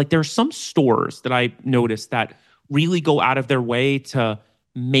places, like there are some stores that I noticed that really go out of their way to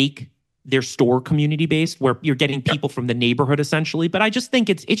make their store community based, where you're getting people from the neighborhood essentially. But I just think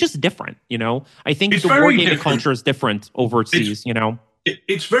it's just different. You know, I think the wargaming culture is different overseas.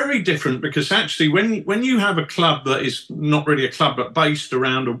 It's very different because actually, when you have a club that is not really a club but based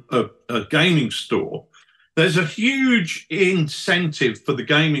around a gaming store, there's a huge incentive for the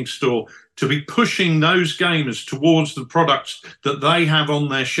gaming store to be pushing those gamers towards the products that they have on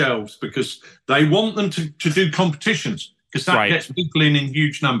their shelves, because they want them to do competitions, because that gets people in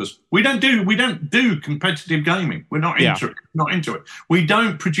huge numbers. We don't do competitive gaming. We're not into it. Not into it. We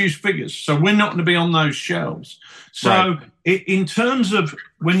don't produce figures, so we're not going to be on those shelves. So in terms of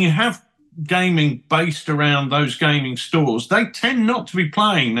when you have gaming based around those gaming stores, they tend not to be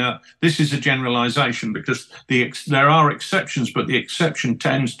playing. Now, this is a generalization because there are exceptions, but the exception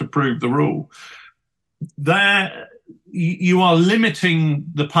tends to prove the rule. You are limiting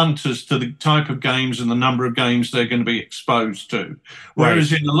the punters to the type of games and the number of games they're going to be exposed to.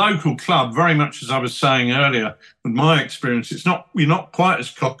 Whereas in the local club, very much as I was saying earlier, with my experience, you're not quite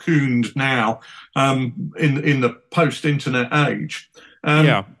as cocooned now in the post-internet age.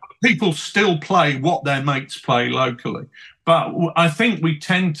 People still play what their mates play locally. But I think we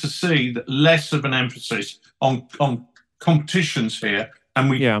tend to see that less of an emphasis on competitions here. And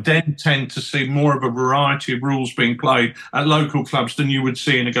we then tend to see more of a variety of rules being played at local clubs than you would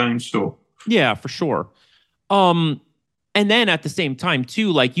see in a game store. Yeah, for sure. And then at the same time,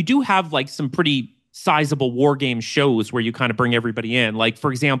 too, like you do have like some pretty sizable war game shows where you kind of bring everybody in. Like,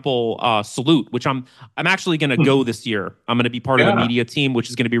 for example, Salute, which I'm actually going to go this year. I'm going to be part of the media team, which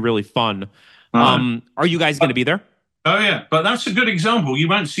is going to be really fun. Are you guys going to be there? Oh, yeah. But that's a good example. You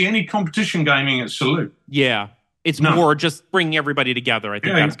won't see any competition gaming at Salute. Yeah. It's more just bringing everybody together. I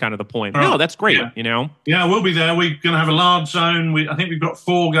think that's kind of the point. No, that's great, Yeah, we'll be there. We're going to have a large zone. I think we've got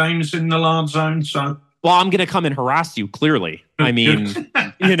 4 games in the large zone. So, well, I'm going to come and harass you, clearly. I mean,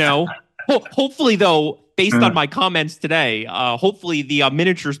 hopefully, though, based on my comments today, hopefully the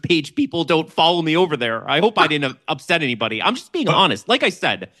miniatures page people don't follow me over there. I hope I didn't upset anybody. I'm just being honest. Like I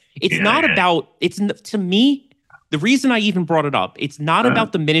said, it's not about, to me, the reason I even brought it up, it's not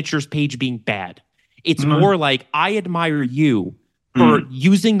about the miniatures page being bad. It's more like, I admire you for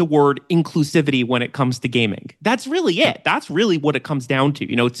using the word inclusivity when it comes to gaming. That's really it. That's really what it comes down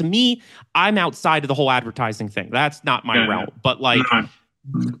to. To me, I'm outside of the whole advertising thing. That's not my realm. But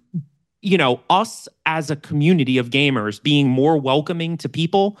us as a community of gamers being more welcoming to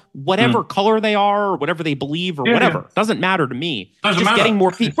people, whatever color they are or whatever they believe or whatever, doesn't matter to me. Doesn't matter. Getting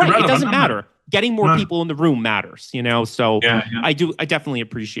more people, right? It doesn't matter. Getting more people in the room matters, so I definitely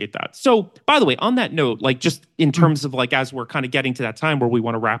appreciate that. So, by the way, on that note, just in terms of as we're kind of getting to that time where we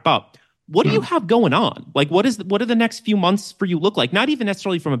want to wrap up, what do you have going on? What do the next few months for you look like? Not even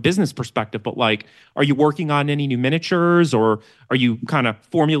necessarily from a business perspective, but are you working on any new miniatures, or are you kind of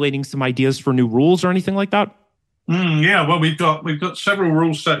formulating some ideas for new rules or anything like that? Well, we've got several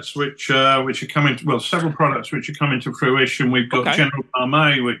rule sets which are coming. Several products which are coming to fruition. We've got General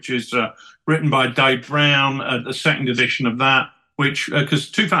Armée, which is written by Dave Brown, the second edition of that. Which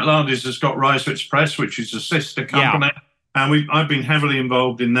because Too Fat Lardies has got Rise Express, which is a sister company, and I've been heavily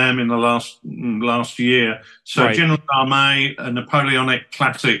involved in them in the last year. So General Armée, a Napoleonic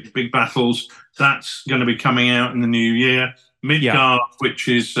classic, big battles. That's going to be coming out in the new year. Midgard, which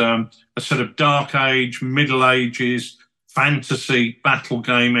is a sort of Dark Age, Middle Ages, fantasy battle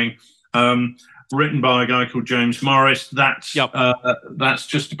gaming, written by a guy called James Morris. That's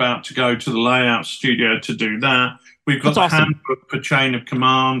just about to go to the layout studio to do that. We've got the handbook for Chain of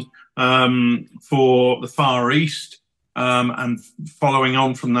Command for the Far East. And following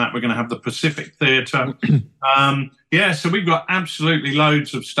on from that, we're going to have the Pacific Theatre. So we've got absolutely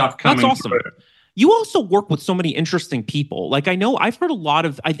loads of stuff coming. That's awesome. Through. You also work with so many interesting people. I know I've heard a lot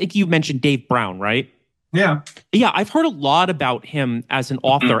of, I think you mentioned Dave Brown, right? Yeah. Yeah, I've heard a lot about him as an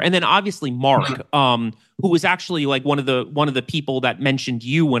author. And then obviously Mark, who was actually one of the people that mentioned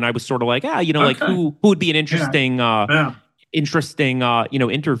you when I was sort of who would be an interesting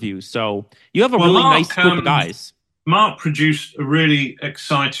interview. So you have a really nice group of guys. Mark produced a really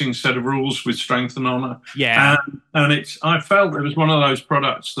exciting set of rules with Strength and Honor. Yeah. And I felt it was one of those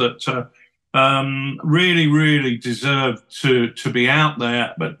products that really, really deserved to be out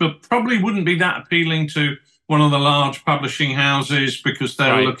there, but probably wouldn't be that appealing to one of the large publishing houses because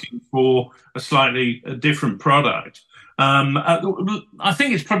they're looking for a slightly different product. I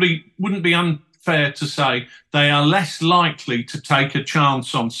think it's probably wouldn't be unfair to say they are less likely to take a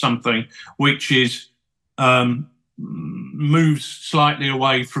chance on something which is moves slightly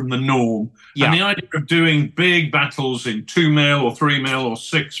away from the norm. Yeah. And the idea of doing big battles in 2 mil or 3 mil or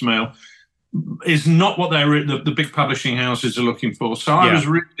 6 mil is not what the big publishing houses are looking for. So I was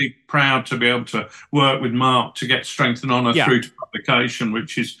really proud to be able to work with Mark to get Strength and Honor through to publication,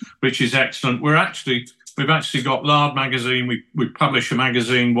 which is excellent. We've actually got Lard magazine. We publish a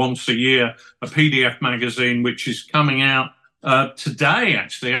magazine once a year, a PDF magazine, which is coming out today,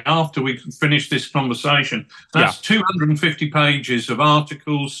 actually, after we finish this conversation. That's 250 pages of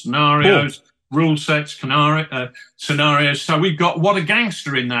articles, scenarios, rule sets, scenarios. So we've got What a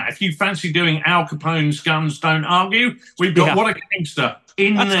Gangster in that. If you fancy doing Al Capone's Guns Don't Argue, we've got What a Gangster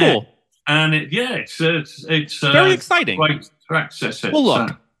in there. That's cool. And it's very exciting. Great to access it. Well,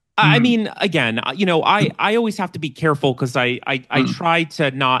 look, I mean, again, I always have to be careful because I try to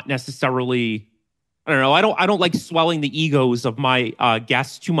not necessarily. I don't know. I don't like swelling the egos of my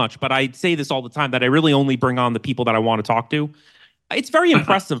guests too much, but I say this all the time that I really only bring on the people that I want to talk to. It's very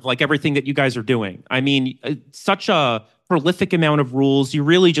impressive, everything that you guys are doing. I mean, such a prolific amount of rules. You're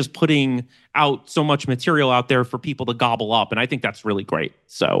really just putting out so much material out there for people to gobble up, and I think that's really great.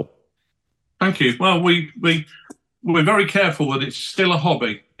 So, thank you. Well, we're very careful that it's still a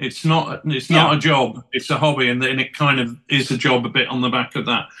hobby. It's not a job. It's a hobby, and then it kind of is a job a bit on the back of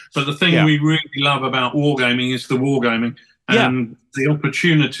that. But the thing we really love about wargaming is the wargaming, and the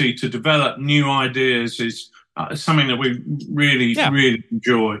opportunity to develop new ideas is something that we really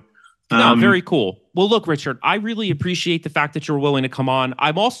enjoy. Very cool. Well, look, Richard, I really appreciate the fact that you're willing to come on.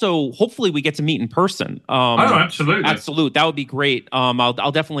 I'm also, hopefully we get to meet in person. Absolutely. Absolutely. That would be great.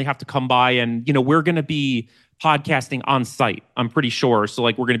 I'll definitely have to come by, and, we're going to be podcasting on site, I'm pretty sure. So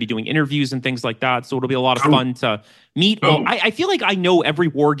we're going to be doing interviews and things like that. So it'll be a lot of fun to meet. Well, I feel like I know every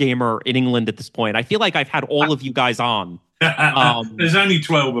war gamer in England at this point. I feel like I've had all of you guys on. There's only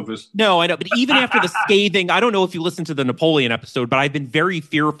 12 of us. No, I know. But even after the scathing, I don't know if you listened to the Napoleon episode, but I've been very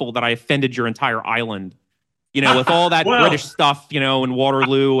fearful that I offended your entire island. With all that British stuff, in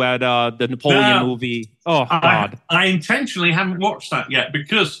Waterloo at the Napoleon movie. Oh, God. I intentionally haven't watched that yet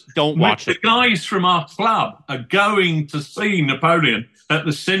because don't watch it. The guys from our club are going to see Napoleon at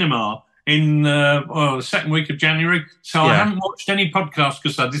the cinema in the second week of January. So I haven't watched any podcasts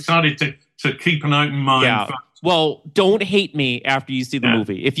because I decided to keep an open mind. Yeah. Well, don't hate me after you see the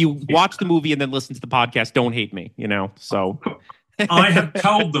movie. If you watch the movie and then listen to the podcast, don't hate me, so... I have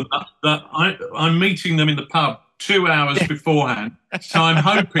told them that I'm meeting them in the pub 2 hours beforehand. So I'm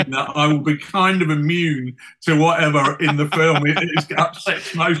hoping that I will be kind of immune to whatever in the film it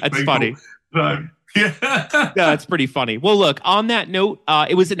upsets most That's people. Funny. So, yeah. That's pretty funny. Well, look, on that note,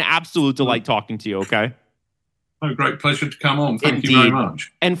 it was an absolute delight talking to you, okay? Oh, great pleasure to come on. Thank Indeed. you very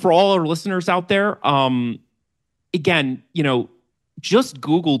much. And for all our listeners out there, again, just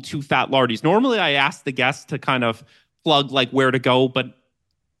Google Two Fat Lardies. Normally I ask the guests to kind of plug like where to go, but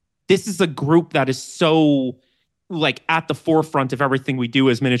this is a group that is so like at the forefront of everything we do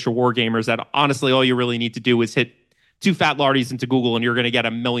as miniature war gamers that honestly all you really need to do is hit Two Fat Lardies into Google and you're going to get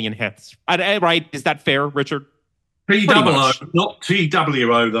 1 million hits. Right? Is that fair, Richard? T-double-O, not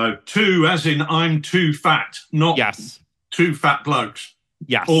T-W-O though. Two as in I'm too fat, not two fat blokes.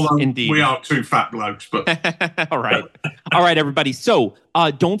 Yes, although indeed. We are two fat blokes, but all right. All right, everybody. So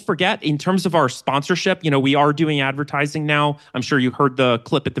don't forget, in terms of our sponsorship, we are doing advertising now. I'm sure you heard the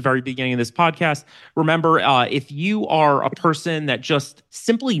clip at the very beginning of this podcast. Remember, if you are a person that just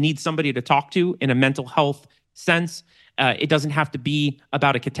simply needs somebody to talk to in a mental health sense, it doesn't have to be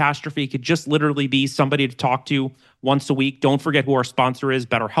about a catastrophe. It could just literally be somebody to talk to once a week. Don't forget who our sponsor is,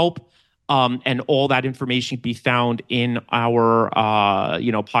 BetterHelp. And all that information can be found in our,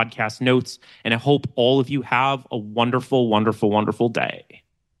 podcast notes. And I hope all of you have a wonderful, wonderful, wonderful day.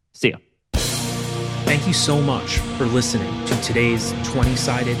 See ya. Thank you so much for listening to today's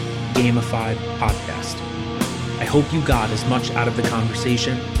 20-sided gamified podcast. I hope you got as much out of the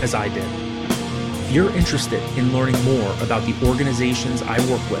conversation as I did. If you're interested in learning more about the organizations I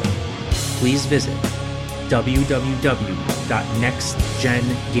work with, please visit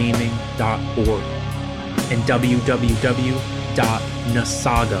www.nextgengaming.org and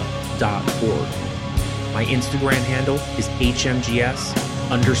www.nasaga.org. My Instagram handle is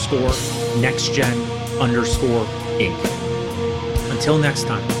HMGS_nextgen_Inc. Until next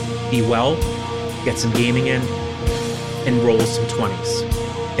time, be well, get some gaming in, and roll some 20s.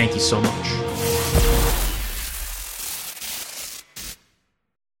 Thank you so much.